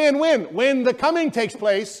when? When the coming takes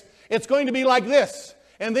place, it's going to be like this.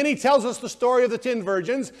 And then he tells us the story of the 10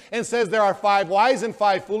 virgins and says there are 5 wise and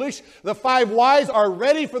 5 foolish. The 5 wise are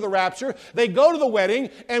ready for the rapture. They go to the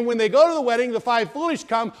wedding, and when they go to the wedding, the 5 foolish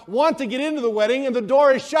come, want to get into the wedding, and the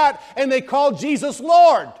door is shut, and they call Jesus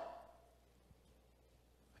Lord.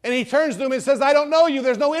 And he turns to them and says, I don't know you.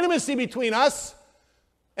 There's no intimacy between us.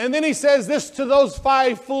 And then he says this to those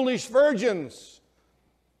 5 foolish virgins.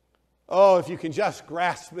 Oh, if you can just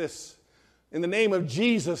grasp this. In the name of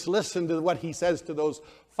Jesus, listen to what he says to those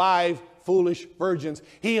 5 foolish virgins.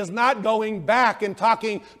 He is not going back and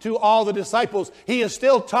talking to all the disciples. He is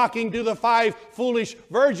still talking to the 5 foolish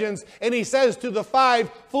virgins. And he says to the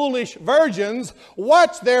 5 foolish virgins,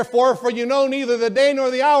 watch therefore, for you know neither the day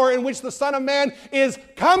nor the hour in which the Son of Man is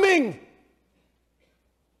coming.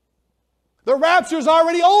 The rapture's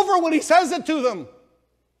already over when he says it to them.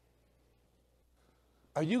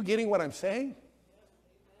 Are you getting what I'm saying?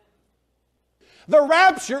 The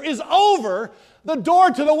rapture is over. The door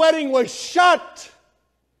to the wedding was shut.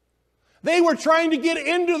 They were trying to get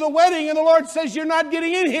into the wedding, and the Lord says, you're not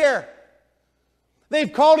getting in here.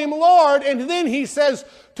 They've called him Lord, and then he says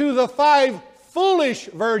to the 5 foolish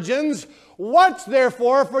virgins, watch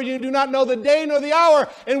therefore, for you do not know the day nor the hour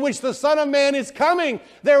in which the Son of Man is coming.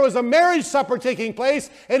 There was a marriage supper taking place,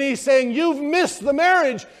 and he's saying, you've missed the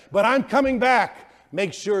marriage, but I'm coming back.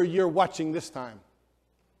 Make sure you're watching this time.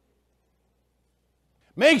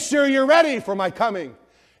 Make sure you're ready for my coming.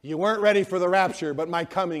 You weren't ready for the rapture, but my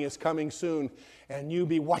coming is coming soon. And you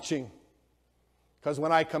be watching. Because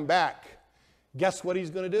when I come back, guess what he's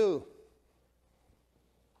going to do?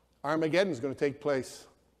 Armageddon's going to take place.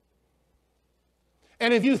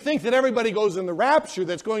 And if you think that everybody goes in the rapture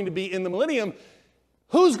that's going to be in the millennium,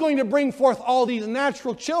 who's going to bring forth all these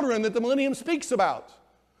natural children that the millennium speaks about?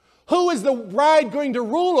 Who is the bride going to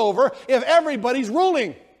rule over if everybody's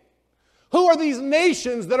ruling? Who are these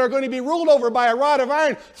nations that are going to be ruled over by a rod of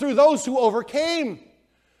iron through those who overcame?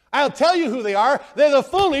 I'll tell you who they are. They're the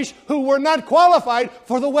foolish who were not qualified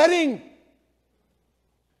for the wedding.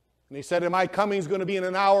 And he said, my coming is going to be in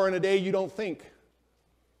an hour and a day you don't think.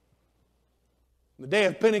 The day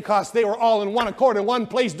of Pentecost, they were all in one accord in one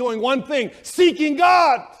place doing one thing, seeking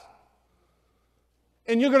God.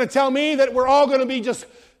 And you're going to tell me that we're all going to be just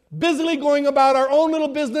busily going about our own little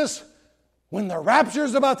business when the rapture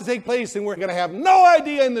is about to take place and we're going to have no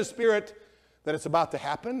idea in the Spirit that it's about to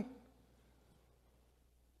happen?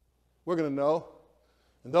 We're going to know.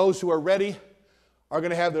 And those who are ready are going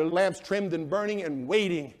to have their lamps trimmed and burning and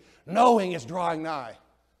waiting, knowing it's drawing nigh.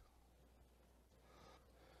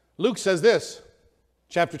 Luke says this,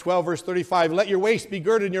 chapter 12, verse 35, let your waist be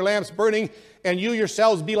girded and your lamps burning, and you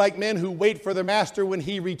yourselves be like men who wait for their master when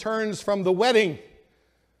he returns from the wedding,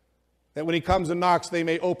 that when he comes and knocks, they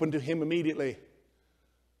may open to him immediately.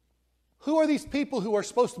 Who are these people who are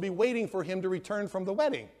supposed to be waiting for him to return from the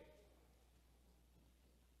wedding?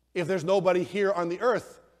 If there's nobody here on the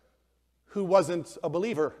earth who wasn't a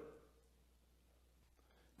believer.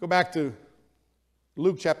 Go back to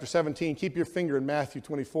Luke chapter 17. Keep your finger in Matthew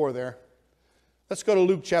 24 there. Let's go to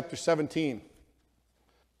Luke chapter 17.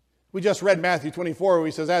 We just read Matthew 24 where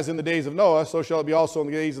he says, as in the days of Noah, so shall it be also in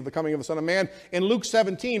the days of the coming of the Son of Man. In Luke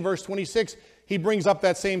 17, verse 26, he brings up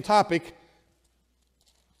that same topic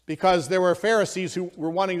because there were Pharisees who were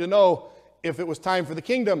wanting to know if it was time for the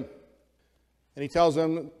kingdom. And he tells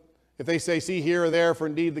them, if they say, see here or there, for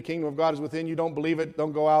indeed the kingdom of God is within you, don't believe it,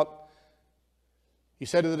 don't go out. He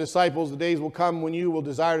said to the disciples, the days will come when you will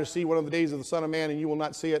desire to see one of the days of the Son of Man, and you will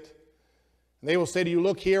not see it. And they will say to you,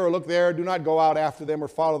 look here or look there, do not go out after them or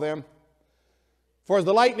follow them. For as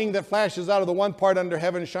the lightning that flashes out of the one part under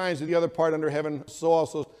heaven shines to the other part under heaven, so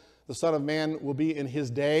also the Son of Man will be in his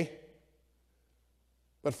day.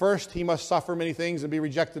 But first he must suffer many things and be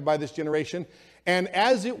rejected by this generation. And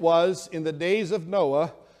as it was in the days of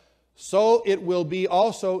Noah, so it will be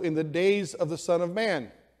also in the days of the Son of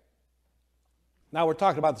Man. Now we're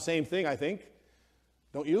talking about the same thing, I think.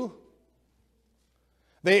 Don't you?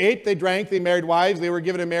 They ate, they drank, they married wives, they were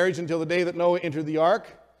given in marriage until the day that Noah entered the ark.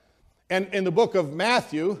 And in the book of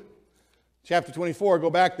Matthew, chapter 24,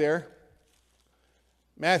 go back there.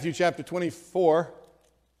 Matthew chapter 24,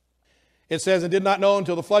 it says, and did not know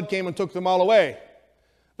until the flood came and took them all away.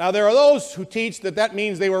 Now there are those who teach that that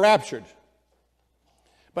means they were raptured.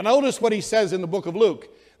 But notice what he says in the book of Luke.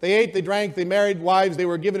 They ate, they drank, they married wives, they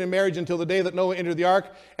were given in marriage until the day that Noah entered the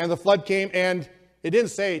ark, and the flood came, and it didn't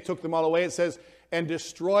say it took them all away, it says, and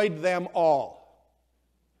destroyed them all.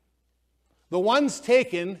 The ones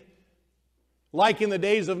taken, like in the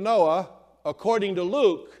days of Noah, according to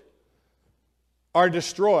Luke, are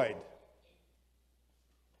destroyed.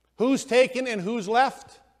 Who's taken and who's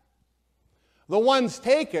left? The ones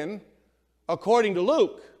taken, according to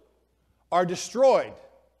Luke, are destroyed,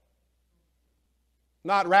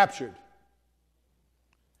 not raptured.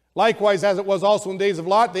 Likewise, as it was also in the days of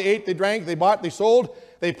Lot, they ate, they drank, they bought, they sold,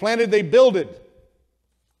 they planted, they builded.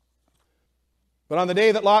 But on the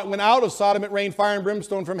day that Lot went out of Sodom, it rained fire and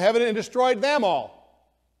brimstone from heaven and destroyed them all.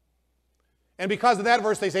 And because of that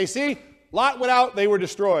verse, they say, see, Lot went out, they were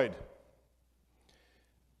destroyed.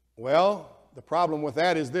 Well, the problem with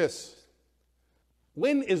that is this.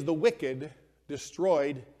 When is the wicked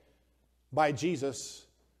destroyed by Jesus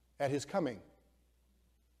at his coming?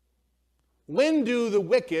 When do the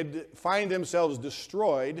wicked find themselves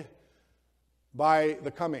destroyed by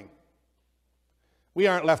the coming? We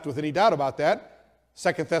aren't left with any doubt about that.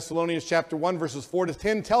 2 Thessalonians chapter 1 verses 4 to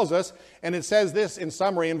 10 tells us, and it says this in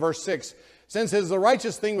summary in verse 6, since it is a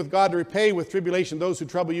righteous thing with God to repay with tribulation those who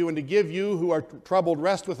trouble you and to give you who are troubled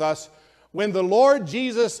rest with us when the Lord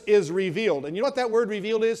Jesus is revealed. And you know what that word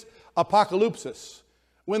revealed is? Apocalypsis.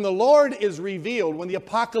 When the Lord is revealed, when the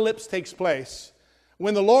apocalypse takes place,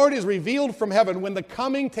 when the Lord is revealed from heaven, when the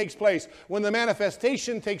coming takes place, when the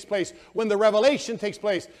manifestation takes place, when the revelation takes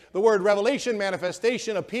place. The word revelation,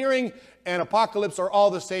 manifestation, appearing, and apocalypse are all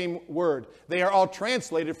the same word. They are all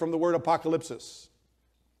translated from the word apocalypsis.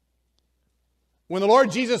 When the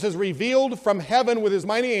Lord Jesus is revealed from heaven with his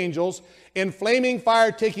mighty angels, in flaming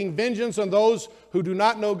fire taking vengeance on those who do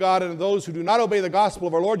not know God and those who do not obey the gospel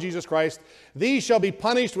of our Lord Jesus Christ, these shall be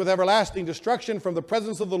punished with everlasting destruction from the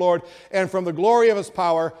presence of the Lord and from the glory of his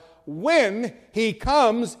power, when he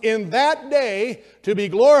comes in that day to be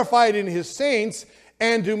glorified in his saints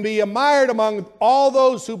and to be admired among all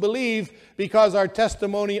those who believe, because our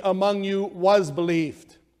testimony among you was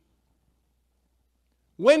believed.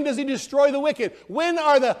 When does he destroy the wicked? When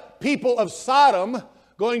are the people of Sodom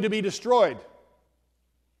going to be destroyed?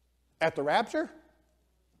 At the rapture?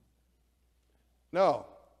 No.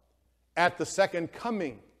 At the second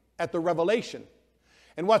coming, at the revelation.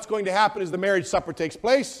 And what's going to happen is the marriage supper takes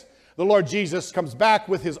place. The Lord Jesus comes back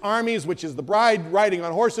with his armies, which is the bride riding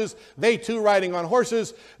on horses. They too riding on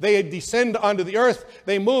horses. They descend onto the earth.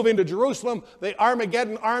 They move into Jerusalem. The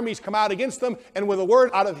Armageddon armies come out against them. And with a word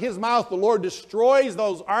out of his mouth, the Lord destroys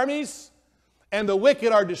those armies. And the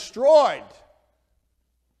wicked are destroyed.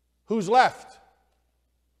 Who's left?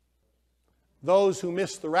 Those who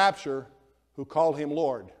missed the rapture, who call him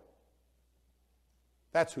Lord.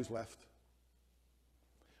 That's who's left.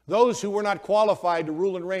 Those who were not qualified to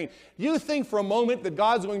rule and reign. You think for a moment that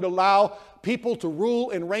God's going to allow people to rule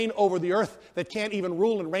and reign over the earth that can't even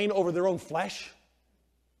rule and reign over their own flesh?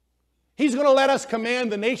 He's going to let us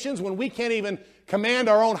command the nations when we can't even command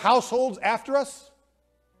our own households after us?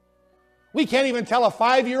 We can't even tell a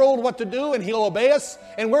 5-year-old what to do and he'll obey us,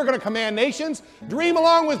 and we're going to command nations? Dream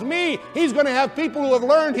along with me. He's going to have people who have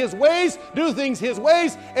learned his ways, do things his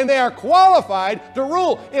ways, and they are qualified to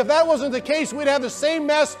rule. If that wasn't the case, we'd have the same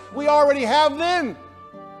mess we already have then.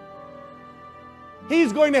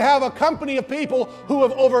 He's going to have a company of people who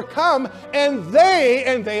have overcome, and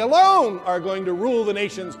they alone are going to rule the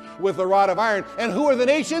nations with a rod of iron. And who are the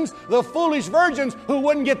nations? The foolish virgins who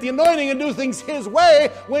wouldn't get the anointing and do things His way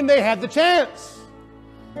when they had the chance.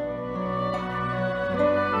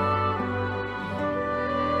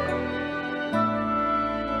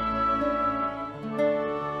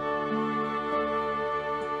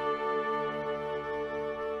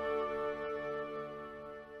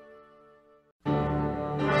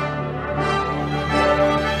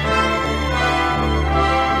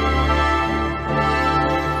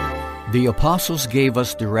 The apostles gave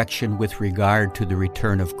us direction with regard to the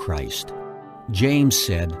return of Christ. James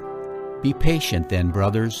said, "Be patient then,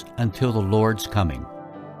 brothers, until the Lord's coming."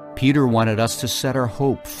 Peter wanted us to set our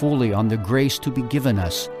hope fully on the grace to be given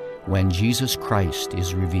us when Jesus Christ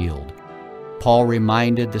is revealed. Paul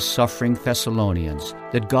reminded the suffering Thessalonians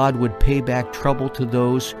that God would pay back trouble to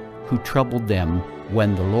those who troubled them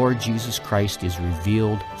when the Lord Jesus Christ is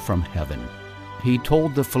revealed from heaven. He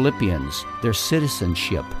told the Philippians their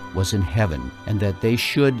citizenship was in heaven and that they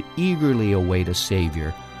should eagerly await a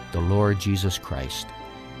Savior, the Lord Jesus Christ.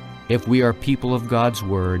 If we are people of God's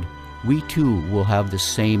Word, we too will have the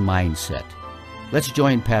same mindset. Let's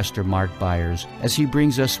join Pastor Mark Byers as he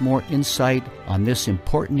brings us more insight on this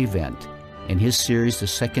important event in his series, The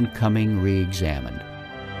Second Coming Re-Examined.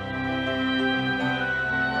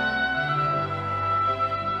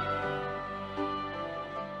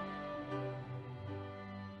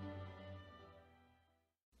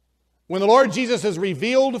 When the Lord Jesus is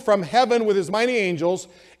revealed from heaven with His mighty angels,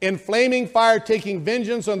 in flaming fire taking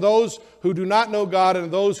vengeance on those who do not know God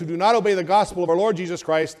and those who do not obey the gospel of our Lord Jesus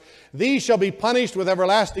Christ, these shall be punished with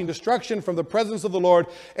everlasting destruction from the presence of the Lord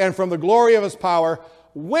and from the glory of His power,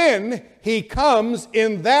 when He comes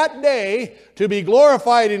in that day to be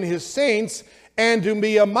glorified in His saints and to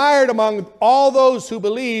be admired among all those who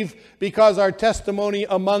believe, because our testimony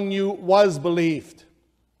among you was believed.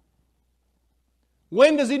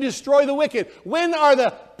 When does He destroy the wicked? When are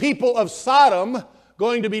the people of Sodom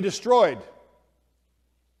going to be destroyed?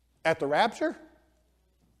 At the rapture?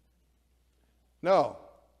 No.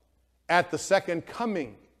 At the second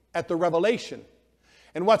coming, at the revelation.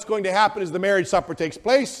 And what's going to happen is the marriage supper takes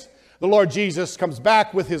place. The Lord Jesus comes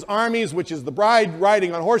back with His armies, which is the bride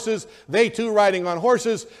riding on horses. They too riding on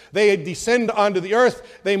horses. They descend onto the earth.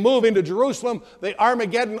 They move into Jerusalem. The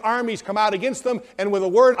Armageddon armies come out against them. And with a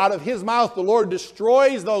word out of His mouth, the Lord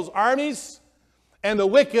destroys those armies. And the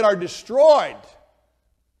wicked are destroyed.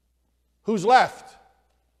 Who's left?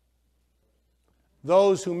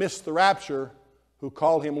 Those who missed the rapture, who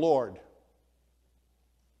call Him Lord.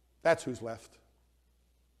 That's who's left.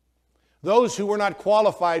 Those who were not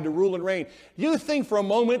qualified to rule and reign. You think for a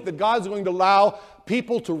moment that God's going to allow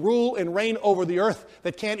people to rule and reign over the earth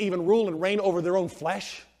that can't even rule and reign over their own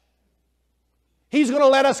flesh? He's going to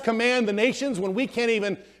let us command the nations when we can't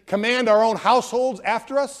even command our own households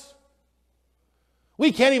after us?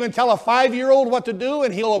 We can't even tell a 5-year-old what to do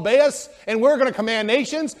and he'll obey us, and we're going to command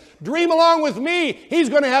nations? Dream along with me. He's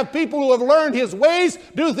going to have people who have learned His ways,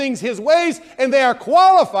 do things His ways, and they are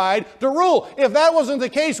qualified to rule. If that wasn't the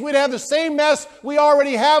case, we'd have the same mess we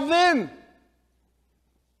already have then.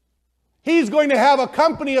 He's going to have a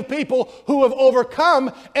company of people who have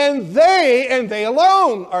overcome, and they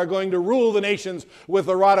alone are going to rule the nations with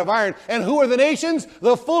a rod of iron. And who are the nations?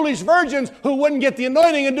 The foolish virgins who wouldn't get the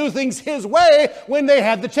anointing and do things His way when they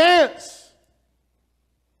had the chance.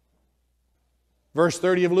 Verse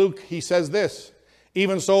 30 of Luke, he says this,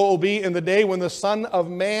 "Even so it will be in the day when the Son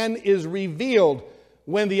of Man is revealed,"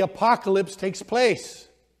 when the apocalypse takes place.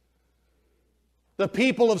 The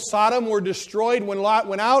people of Sodom were destroyed when Lot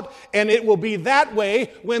went out, and it will be that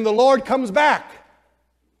way when the Lord comes back.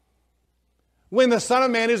 When the Son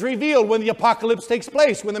of Man is revealed, when the apocalypse takes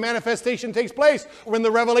place, when the manifestation takes place, when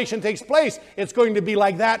the revelation takes place, it's going to be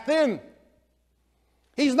like that then.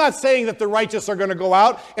 He's not saying that the righteous are going to go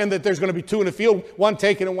out and that there's going to be two in the field, one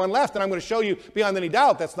taken and one left, and I'm going to show you beyond any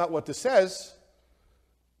doubt that's not what this says.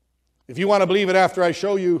 If you want to believe it after I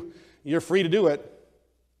show you, you're free to do it.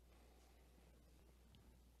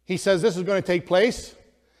 He says this is going to take place.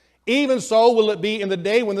 Even so will it be in the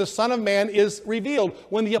day when the Son of Man is revealed,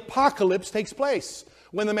 when the apocalypse takes place,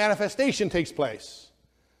 when the manifestation takes place.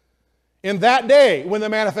 In that day, when the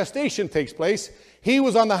manifestation takes place, he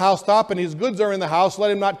was on the housetop and his goods are in the house.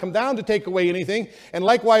 Let him not come down to take away anything. And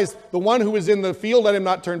likewise, the one who is in the field, let him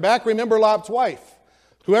not turn back. Remember Lot's wife.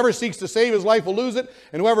 Whoever seeks to save his life will lose it,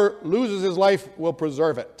 and whoever loses his life will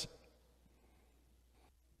preserve it.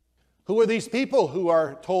 Who are these people who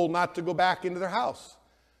are told not to go back into their house?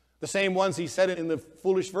 The same ones he said in the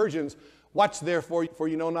foolish virgins Watch therefore, for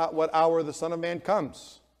you know not what hour the Son of Man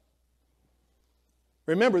comes.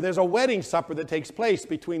 Remember, there's a wedding supper that takes place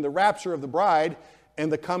between the rapture of the bride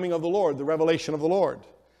and the coming of the Lord, the revelation of the Lord.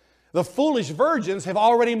 The foolish virgins have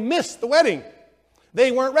already missed the wedding.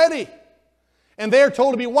 They weren't ready. And they're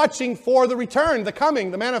told to be watching for the return, the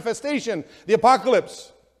coming, the manifestation, the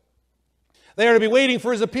apocalypse. They are to be waiting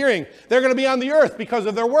for His appearing. They're going to be on the earth because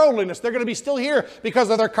of their worldliness. They're going to be still here because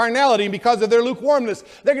of their carnality and because of their lukewarmness.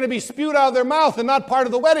 They're going to be spewed out of their mouth and not part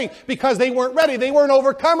of the wedding because they weren't ready. They weren't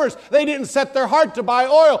overcomers. They didn't set their heart to buy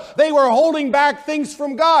oil. They were holding back things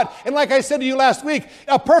from God. And like I said to you last week,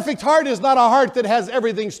 a perfect heart is not a heart that has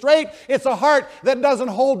everything straight. It's a heart that doesn't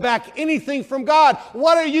hold back anything from God.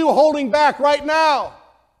 What are you holding back right now?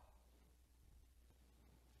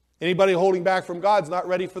 Anybody holding back from God's not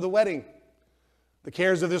ready for the wedding. The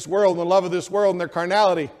cares of this world and the love of this world and their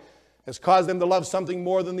carnality has caused them to love something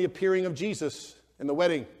more than the appearing of Jesus in the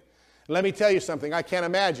wedding. And let me tell you something. I can't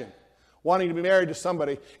imagine wanting to be married to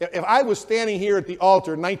somebody. If I was standing here at the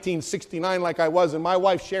altar in 1969 like I was, and my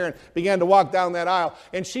wife Sharon began to walk down that aisle,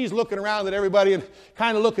 and she's looking around at everybody and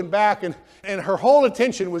kind of looking back, and her whole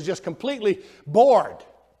attention was just completely bored,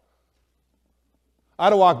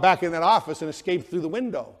 I'd have walked back in that office and escaped through the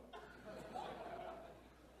window.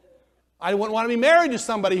 I wouldn't want to be married to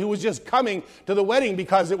somebody who was just coming to the wedding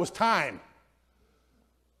because it was time.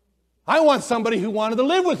 I want somebody who wanted to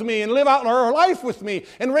live with me and live out her life with me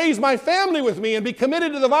and raise my family with me and be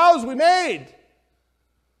committed to the vows we made.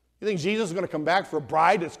 You think Jesus is going to come back for a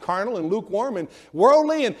bride that's carnal and lukewarm and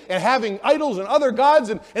worldly and having idols and other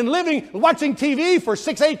gods and watching TV for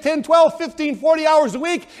 6, 8, 10, 12, 15, 40 hours a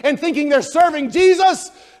week and thinking they're serving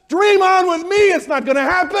Jesus? Dream on with me. It's not going to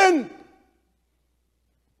happen.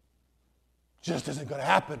 Just isn't going to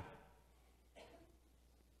happen.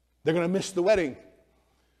 They're going to miss the wedding.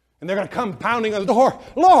 And they're going to come pounding on the door.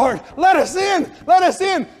 Lord, let us in. Let us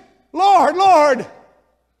in. Lord, Lord.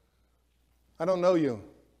 I don't know you.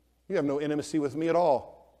 You have no intimacy with me at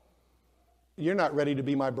all. You're not ready to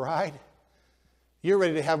be my bride. You're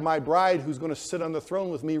ready to have my bride who's going to sit on the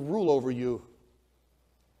throne with me rule over you.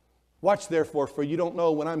 Watch therefore, for you don't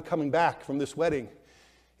know when I'm coming back from this wedding.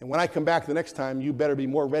 And when I come back the next time, you better be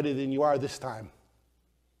more ready than you are this time.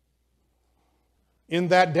 In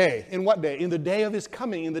that day. In what day? In the day of His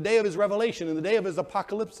coming, in the day of His revelation, in the day of His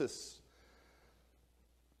apocalypse.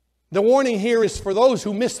 The warning here is for those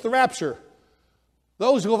who missed the rapture.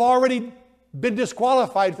 Those who have already been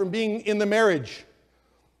disqualified from being in the marriage.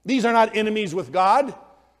 These are not enemies with God.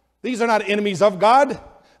 These are not enemies of God.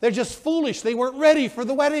 They're just foolish. They weren't ready for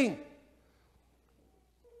the wedding.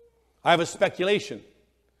 I have a speculation.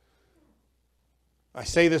 I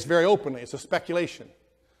say this very openly. It's a speculation.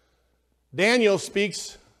 Daniel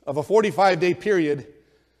speaks of a 45-day period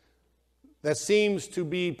that seems to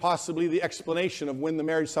be possibly the explanation of when the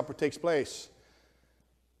marriage supper takes place.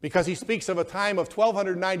 Because he speaks of a time of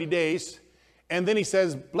 1,290 days, and then he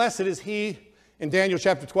says, blessed is he, in Daniel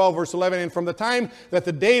chapter 12, verse 11, and from the time that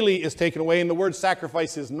the daily is taken away, and the word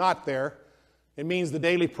sacrifice is not there, it means the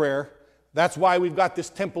daily prayer. That's why we've got this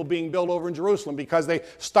temple being built over in Jerusalem, because they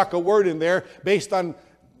stuck a word in there based on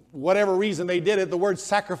whatever reason they did it. The word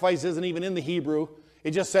sacrifice isn't even in the Hebrew.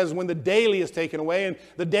 It just says when the daily is taken away, and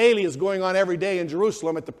the daily is going on every day in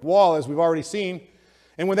Jerusalem at the wall, as we've already seen.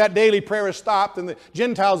 And when that daily prayer is stopped and the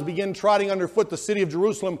Gentiles begin trotting underfoot the city of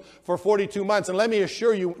Jerusalem for 42 months, and let me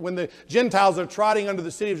assure you, when the Gentiles are trotting under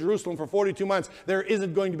the city of Jerusalem for 42 months, there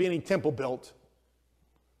isn't going to be any temple built.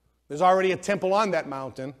 There's already a temple on that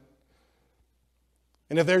mountain.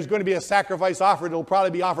 And if there's going to be a sacrifice offered, it'll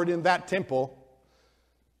probably be offered in that temple,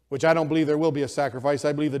 which I don't believe there will be a sacrifice.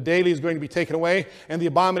 I believe the daily is going to be taken away and the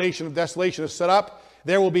abomination of desolation is set up.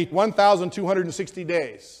 There will be 1,260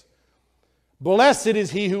 days. Blessed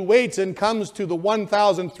is he who waits and comes to the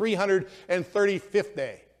 1,335th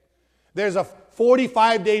day. There's a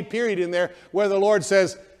 45-day period in there where the Lord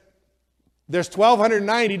says there's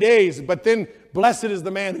 1,290 days, but then blessed is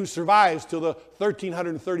the man who survives till the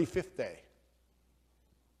 1,335th day.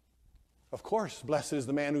 Of course, blessed is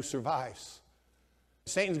the man who survives.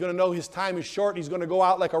 Satan's going to know his time is short. He's going to go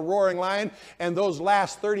out like a roaring lion. And those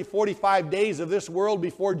last 30, 45 days of this world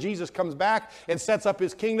before Jesus comes back and sets up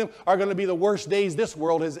His kingdom are going to be the worst days this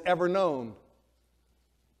world has ever known.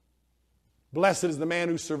 Blessed is the man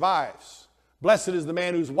who survives. Blessed is the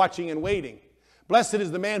man who's watching and waiting. Blessed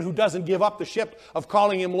is the man who doesn't give up the ship of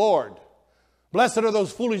calling Him Lord. Blessed are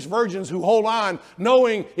those foolish virgins who hold on,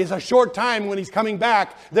 knowing it's a short time when He's coming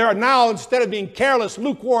back. They are now, instead of being careless,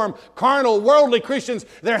 lukewarm, carnal, worldly Christians,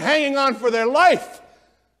 they're hanging on for their life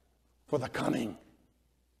for the coming.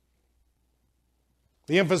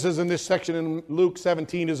 The emphasis in this section in Luke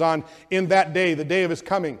 17 is on in that day, the day of his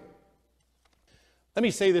coming. Let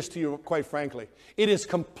me say this to you quite frankly. It is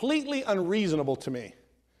completely unreasonable to me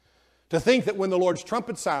to think that when the Lord's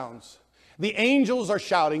trumpet sounds, the angels are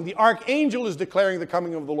shouting, the archangel is declaring the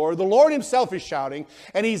coming of the Lord himself is shouting,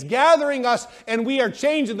 and he's gathering us, and we are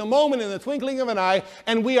changed in the moment, in the twinkling of an eye,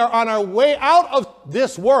 and we are on our way out of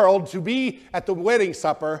this world to be at the wedding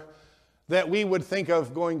supper, that we would think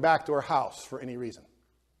of going back to our house for any reason.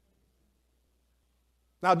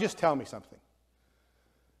 Now just tell me something.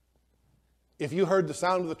 If you heard the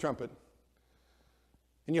sound of the trumpet,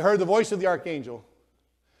 and you heard the voice of the archangel,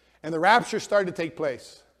 and the rapture started to take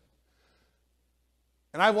place,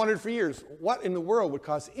 and I've wondered for years, what in the world would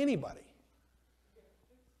cause anybody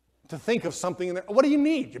to think of something in there? What do you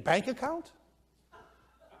need? Your bank account?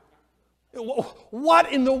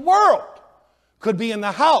 What in the world could be in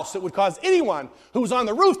the house that would cause anyone who's on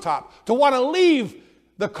the rooftop to want to leave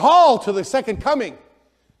the call to the second coming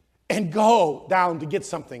and go down to get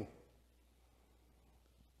something?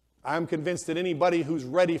 I'm convinced that anybody who's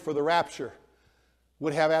ready for the rapture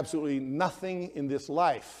would have absolutely nothing in this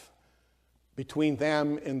life between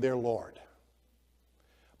them and their Lord.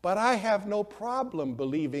 But I have no problem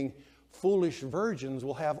believing foolish virgins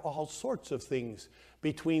will have all sorts of things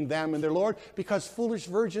between them and their Lord, because foolish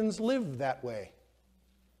virgins live that way.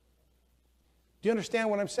 Do you understand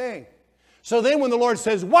what I'm saying? So then when the Lord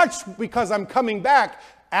says, watch because I'm coming back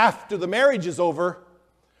after the marriage is over,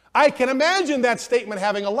 I can imagine that statement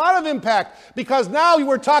having a lot of impact, because now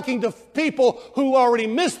we're talking to people who already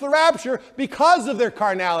missed the rapture because of their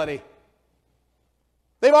carnality.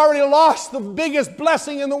 They've already lost the biggest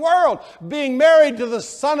blessing in the world, being married to the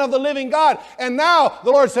Son of the living God. And now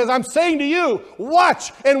the Lord says, I'm saying to you,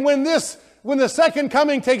 watch. And when the second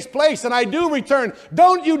coming takes place and I do return,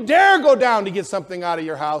 don't you dare go down to get something out of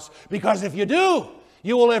your house, because if you do,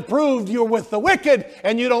 you will have proved you're with the wicked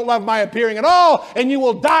and you don't love my appearing at all, and you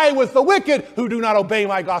will die with the wicked who do not obey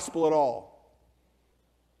my gospel at all.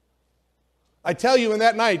 I tell you, in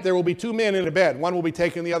that night there will be two men in a bed. One will be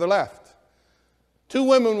taken, the other left. Two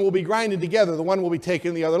women will be grinded together. The one will be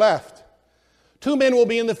taken, the other left. Two men will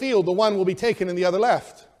be in the field. The one will be taken, and the other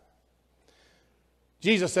left.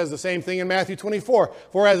 Jesus says the same thing in Matthew 24.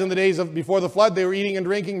 For as in the days before the flood, they were eating and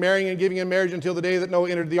drinking, marrying and giving in marriage until the day that Noah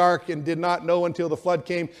entered the ark, and did not know until the flood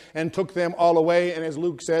came and took them all away. And as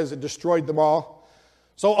Luke says, it destroyed them all.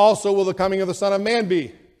 So also will the coming of the Son of Man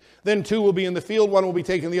be. Then two will be in the field, one will be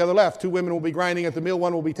taken, the other left. Two women will be grinding at the mill,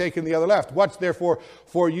 one will be taken, the other left. Watch therefore,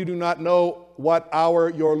 for you do not know what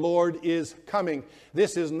hour your Lord is coming.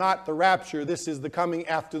 This is not the rapture, this is the coming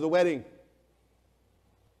after the wedding.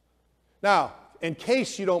 Now, in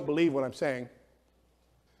case you don't believe what I'm saying,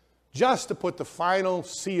 just to put the final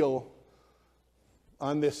seal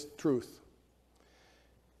on this truth,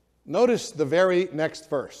 notice the very next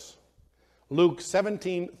verse, Luke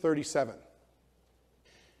 17:37.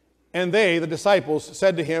 And they, the disciples,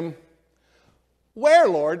 said to him, where,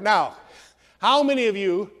 Lord? Now, how many of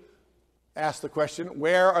you ask the question,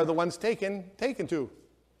 where are the ones taken to?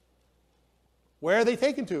 Where are they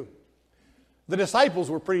taken to? The disciples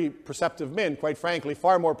were pretty perceptive men, quite frankly,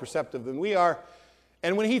 far more perceptive than we are.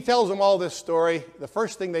 And when he tells them all this story, the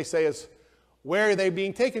first thing they say is, where are they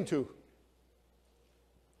being taken to?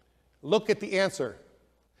 Look at the answer.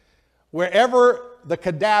 Wherever the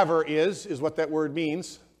cadaver is what that word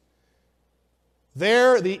means.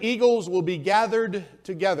 There the eagles will be gathered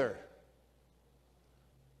together.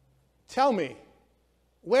 Tell me,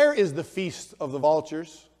 where is the feast of the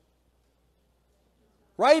vultures?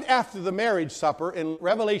 Right after the marriage supper in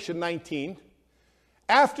Revelation 19,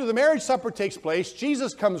 after the marriage supper takes place,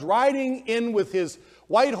 Jesus comes riding in with his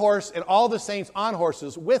white horse and all the saints on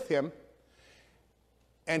horses with him.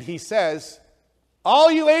 And he says,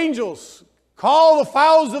 all you angels, call the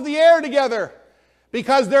fowls of the air together,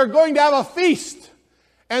 because they're going to have a feast.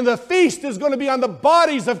 And the feast is going to be on the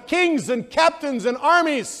bodies of kings and captains and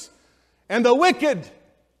armies and the wicked.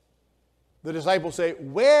 The disciples say,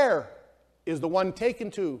 where is the one taken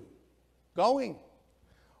to? Going.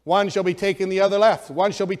 One shall be taken, the other left.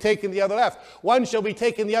 One shall be taken, the other left. One shall be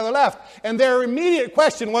taken, the other left. And their immediate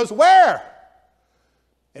question was, where?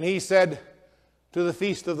 And he said, to the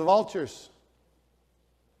feast of the vultures.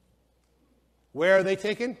 Where are they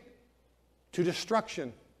taken? To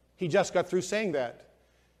destruction. He just got through saying that.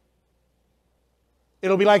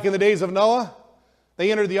 It'll be like in the days of Noah.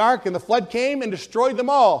 They entered the ark and the flood came and destroyed them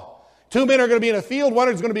all. Two men are going to be in a field. One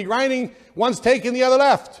is going to be grinding. One's taken, the other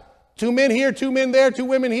left. Two men here, two men there, two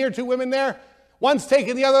women here, two women there. One's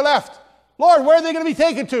taken, the other left. Lord, where are they going to be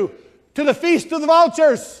taken to? To the feast of the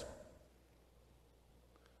vultures.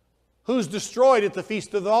 Who's destroyed at the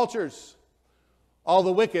Feast of the Vultures? All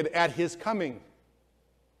the wicked at his coming.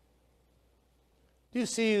 Do you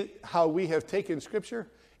see how we have taken Scripture?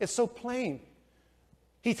 It's so plain.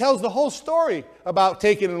 He tells the whole story about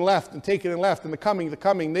taking and left and taking and left and the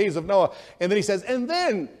coming days of Noah. And then he says, and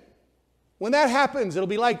then when that happens, it'll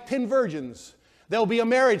be like 10 virgins. There'll be a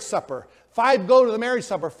marriage supper. 5 go to the marriage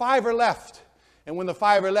supper. 5 are left. And when the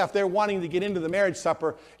 5 are left, they're wanting to get into the marriage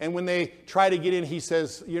supper. And when they try to get in, he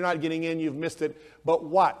says, you're not getting in, you've missed it. But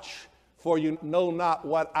watch, for you know not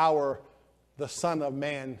what hour the Son of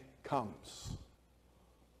Man comes.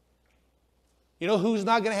 You know who's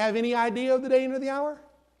not going to have any idea of the day nor the hour?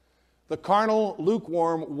 The carnal,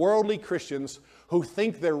 lukewarm, worldly Christians who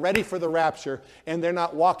think they're ready for the rapture and they're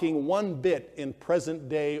not walking one bit in present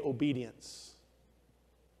day obedience.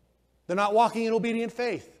 They're not walking in obedient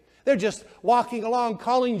faith. They're just walking along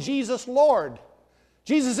calling Jesus Lord.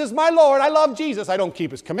 Jesus is my Lord. I love Jesus. I don't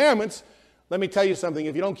keep his commandments. Let me tell you something.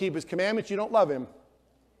 If you don't keep his commandments, you don't love him.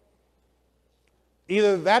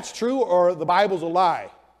 Either that's true or the Bible's a lie.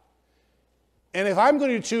 And if I'm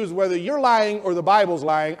going to choose whether you're lying or the Bible's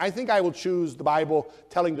lying, I think I will choose the Bible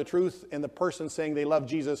telling the truth, and the person saying they love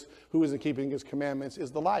Jesus who isn't keeping his commandments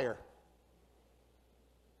is the liar.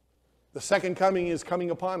 The second coming is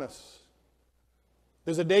coming upon us.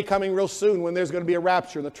 There's a day coming real soon when there's going to be a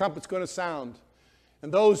rapture and the trumpet's going to sound.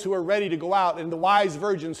 And those who are ready to go out, and the wise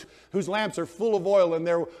virgins whose lamps are full of oil, and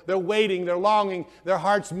they're waiting, they're longing, their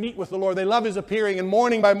hearts meet with the Lord. They love his appearing, and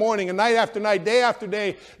morning by morning, and night after night, day after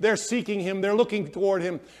day, they're seeking him, they're looking toward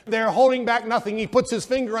him. They're holding back nothing. He puts his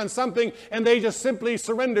finger on something, and they just simply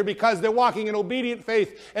surrender because they're walking in obedient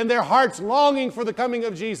faith, and their hearts longing for the coming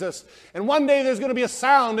of Jesus. And one day there's going to be a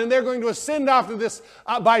sound, and they're going to ascend after this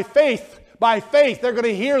by faith. By faith, they're going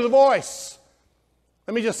to hear the voice.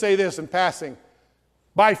 Let me just say this in passing.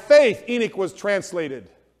 By faith, Enoch was translated.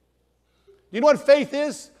 You know what faith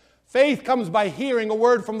is? Faith comes by hearing a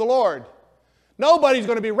word from the Lord. Nobody's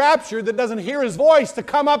going to be raptured that doesn't hear his voice to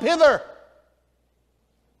come up hither.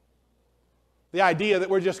 The idea that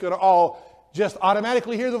we're just going to all just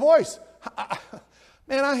automatically hear the voice.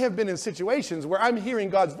 Man, I have been in situations where I'm hearing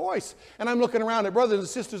God's voice, and I'm looking around at brothers and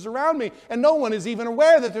sisters around me, and no one is even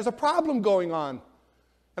aware that there's a problem going on.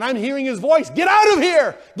 And I'm hearing his voice, get out of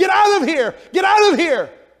here, get out of here, get out of here.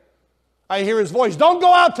 I hear his voice, don't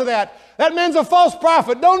go out to that. That man's a false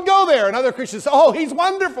prophet, don't go there. And other Christians say, oh, he's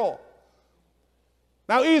wonderful.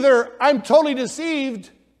 Now either I'm totally deceived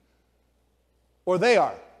or they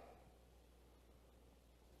are.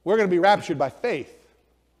 We're going to be raptured by faith.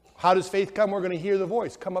 How does faith come? We're going to hear the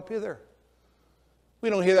voice, come up hither. We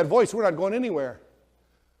don't hear that voice, we're not going anywhere.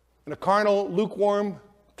 And a carnal, lukewarm,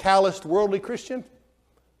 calloused, worldly Christian,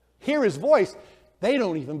 hear his voice, they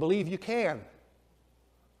don't even believe you can.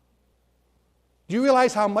 Do you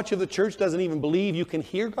realize how much of the church doesn't even believe you can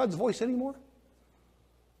hear God's voice anymore?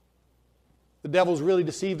 The devil's really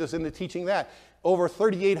deceived us into teaching that. Over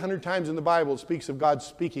 3,800 times in the Bible it speaks of God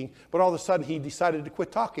speaking, but all of a sudden he decided to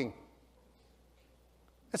quit talking.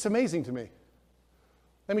 That's amazing to me.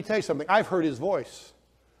 Let me tell you something. I've heard his voice.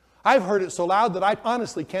 I've heard it so loud that I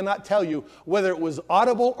honestly cannot tell you whether it was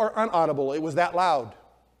audible or inaudible. It was that loud.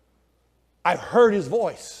 I've heard his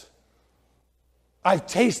voice. I've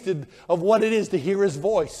tasted of what it is to hear his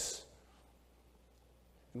voice.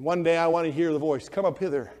 And one day I want to hear the voice, come up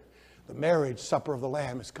hither. The marriage supper of the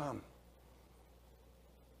Lamb has come.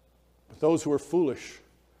 But those who are foolish,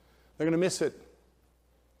 they're going to miss it.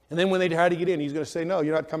 And then when they try to get in, he's going to say, no,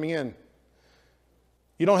 you're not coming in.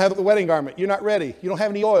 You don't have the wedding garment. You're not ready. You don't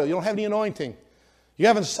have any oil. You don't have any anointing. You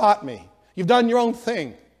haven't sought me. You've done your own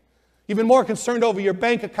thing. You've been more concerned over your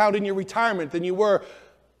bank account and your retirement than you were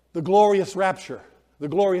the glorious rapture, the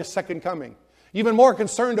glorious second coming. You've been more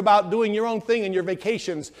concerned about doing your own thing and your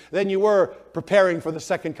vacations than you were preparing for the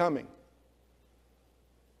second coming.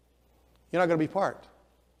 You're not going to be part.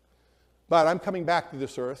 But I'm coming back to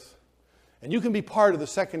this earth, and you can be part of the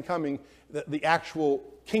second coming, the actual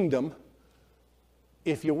kingdom,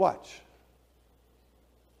 if you watch.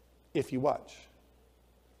 If you watch.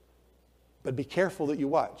 But be careful that you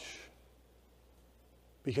watch,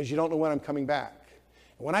 because you don't know when I'm coming back.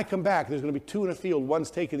 And when I come back, there's going to be 2 in a field, one's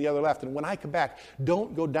taking the other left. And when I come back,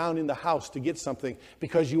 don't go down in the house to get something,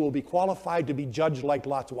 because you will be qualified to be judged like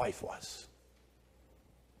Lot's wife was.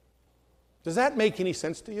 Does that make any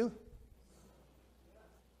sense to you?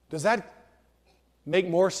 Does that make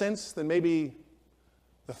more sense than maybe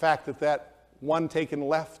the fact that one taken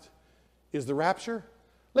left is the rapture?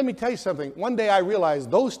 Let me tell you something. One day I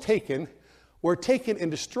realized those taken were taken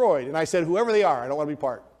and destroyed. And I said, whoever they are, I don't want to be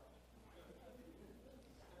part.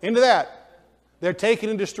 Into that. They're taken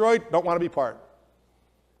and destroyed, don't want to be part.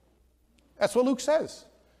 That's what Luke says.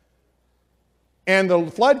 And the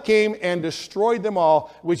flood came and destroyed them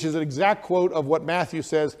all, which is an exact quote of what Matthew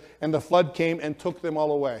says, and the flood came and took them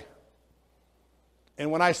all away. And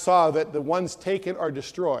when I saw that the ones taken are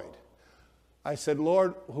destroyed, I said,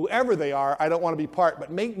 Lord, whoever they are, I don't want to be part,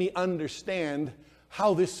 but make me understand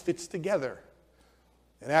how this fits together.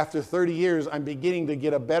 And after 30 years, I'm beginning to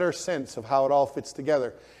get a better sense of how it all fits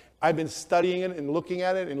together. I've been studying it and looking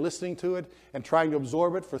at it and listening to it and trying to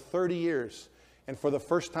absorb it for 30 years. And for the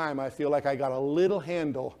first time, I feel like I got a little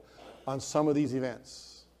handle on some of these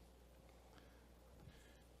events.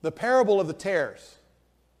 The parable of the tares.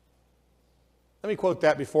 Let me quote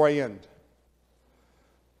that before I end.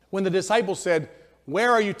 When the disciples said,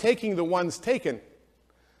 "Where are you taking the ones taken?"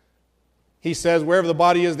 He says, "Wherever the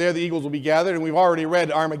body is, there the eagles will be gathered." And we've already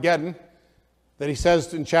read Armageddon, that he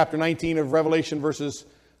says in chapter 19 of Revelation, verses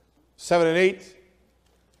 7 and 8,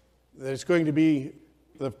 that it's going to be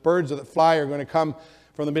the birds that fly are going to come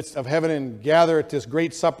from the midst of heaven and gather at this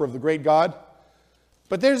great supper of the great God.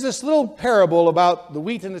 But there's this little parable about the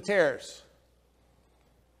wheat and the tares.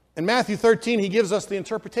 In Matthew 13, he gives us the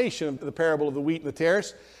interpretation of the parable of the wheat and the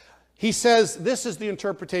tares. He says, this is the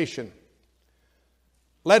interpretation.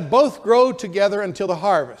 "Let both grow together until the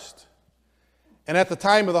harvest. And at the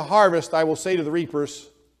time of the harvest, I will say to the reapers,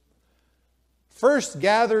 first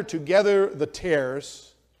gather together the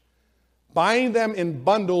tares, bind them in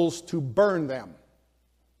bundles to burn them."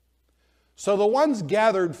 So the ones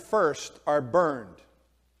gathered first are burned,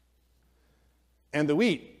 and the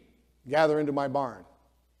wheat gather into my barn.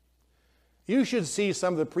 You should see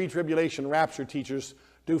some of the pre-tribulation rapture teachers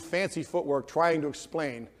do fancy footwork trying to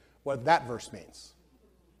explain what that verse means.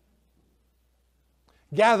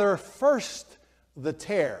 Gather first the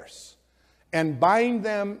tares and bind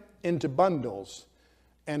them into bundles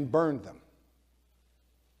and burn them.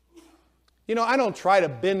 You know, I don't try to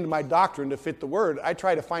bend my doctrine to fit the Word. I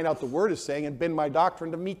try to find out the Word is saying and bend my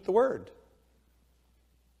doctrine to meet the Word.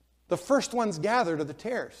 The first ones gathered are the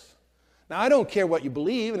tares. Now, I don't care what you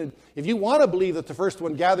believe, and if you want to believe that the first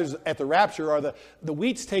one gathers at the rapture or the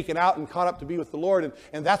wheat's taken out and caught up to be with the Lord,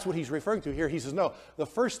 and that's what he's referring to here, he says, no, the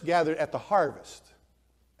first gathered at the harvest,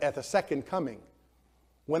 at the second coming,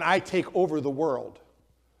 when I take over the world.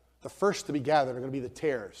 The first to be gathered are going to be the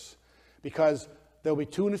tares, because there'll be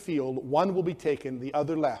two in the field, one will be taken, the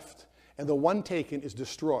other left, and the one taken is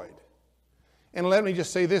destroyed. And let me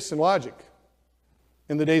just say this in logic.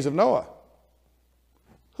 In the days of Noah,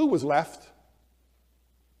 who was left?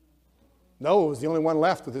 Noah was the only one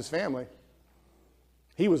left with his family.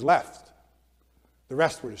 He was left. The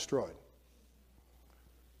rest were destroyed.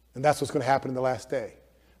 And that's what's going to happen in the last day.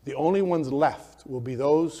 The only ones left will be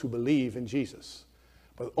those who believe in Jesus.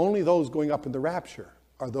 But only those going up in the rapture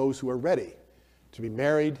are those who are ready to be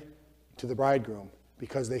married to the bridegroom,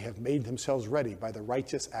 because they have made themselves ready by the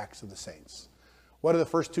righteous acts of the saints. What are the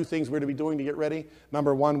first two things we're to be doing to get ready?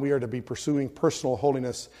 Number one, we are to be pursuing personal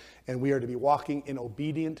holiness, and we are to be walking in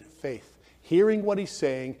obedient faith, hearing what he's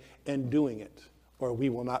saying and doing it, or we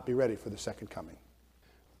will not be ready for the second coming.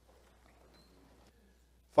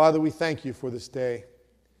 Father, we thank you for this day.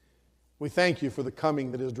 We thank you for the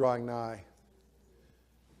coming that is drawing nigh.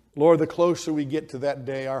 Lord, the closer we get to that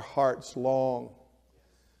day, our hearts long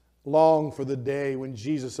for the day when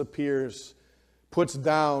Jesus appears, puts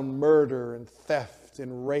down murder and theft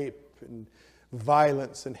and rape and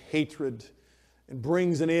violence and hatred, and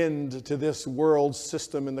brings an end to this world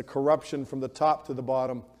system and the corruption from the top to the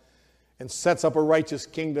bottom, and sets up a righteous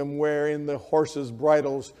kingdom wherein the horses'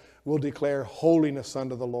 bridles will declare holiness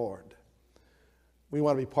unto the Lord. We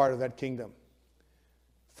want to be part of that kingdom.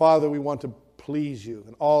 Father, we want to please you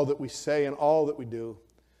in all that we say and all that we do.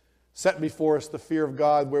 Set before us the fear of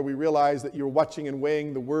God, where we realize that you're watching and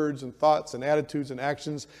weighing the words and thoughts and attitudes and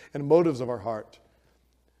actions and motives of our heart.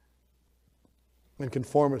 And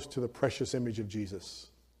conform us to the precious image of Jesus.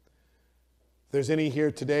 If there's any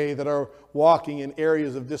here today that are walking in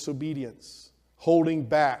areas of disobedience, holding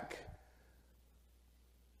back,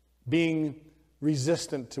 being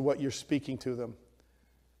resistant to what you're speaking to them,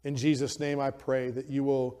 in Jesus' name I pray that you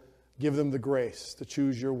will give them the grace to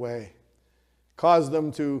choose your way. Cause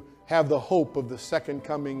them to have the hope of the second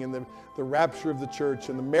coming and the rapture of the church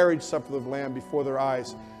and the marriage supper of the Lamb before their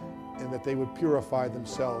eyes, and that they would purify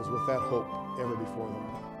themselves with that hope ever before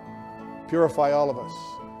them. Purify all of us.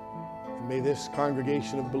 And may this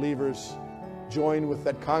congregation of believers join with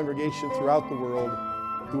that congregation throughout the world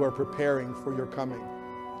who are preparing for your coming,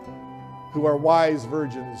 who are wise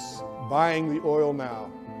virgins, buying the oil now,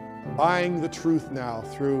 buying the truth now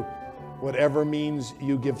through whatever means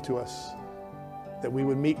you give to us, that we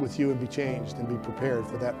would meet with you and be changed and be prepared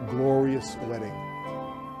for that glorious wedding.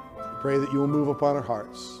 We pray that you will move upon our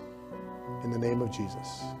hearts. In the name of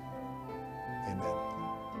Jesus. Amen.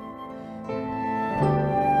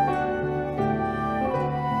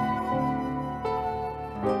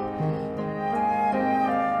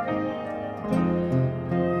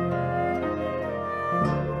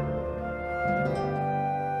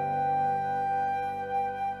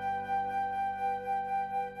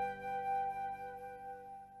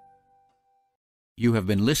 You have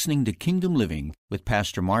been listening to Kingdom Living with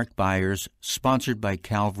Pastor Mark Byers, sponsored by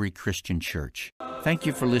Calvary Christian Church. Thank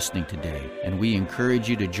you for listening today, and we encourage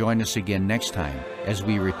you to join us again next time as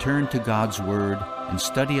we return to God's Word and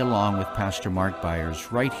study along with Pastor Mark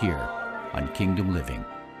Byers right here on Kingdom Living.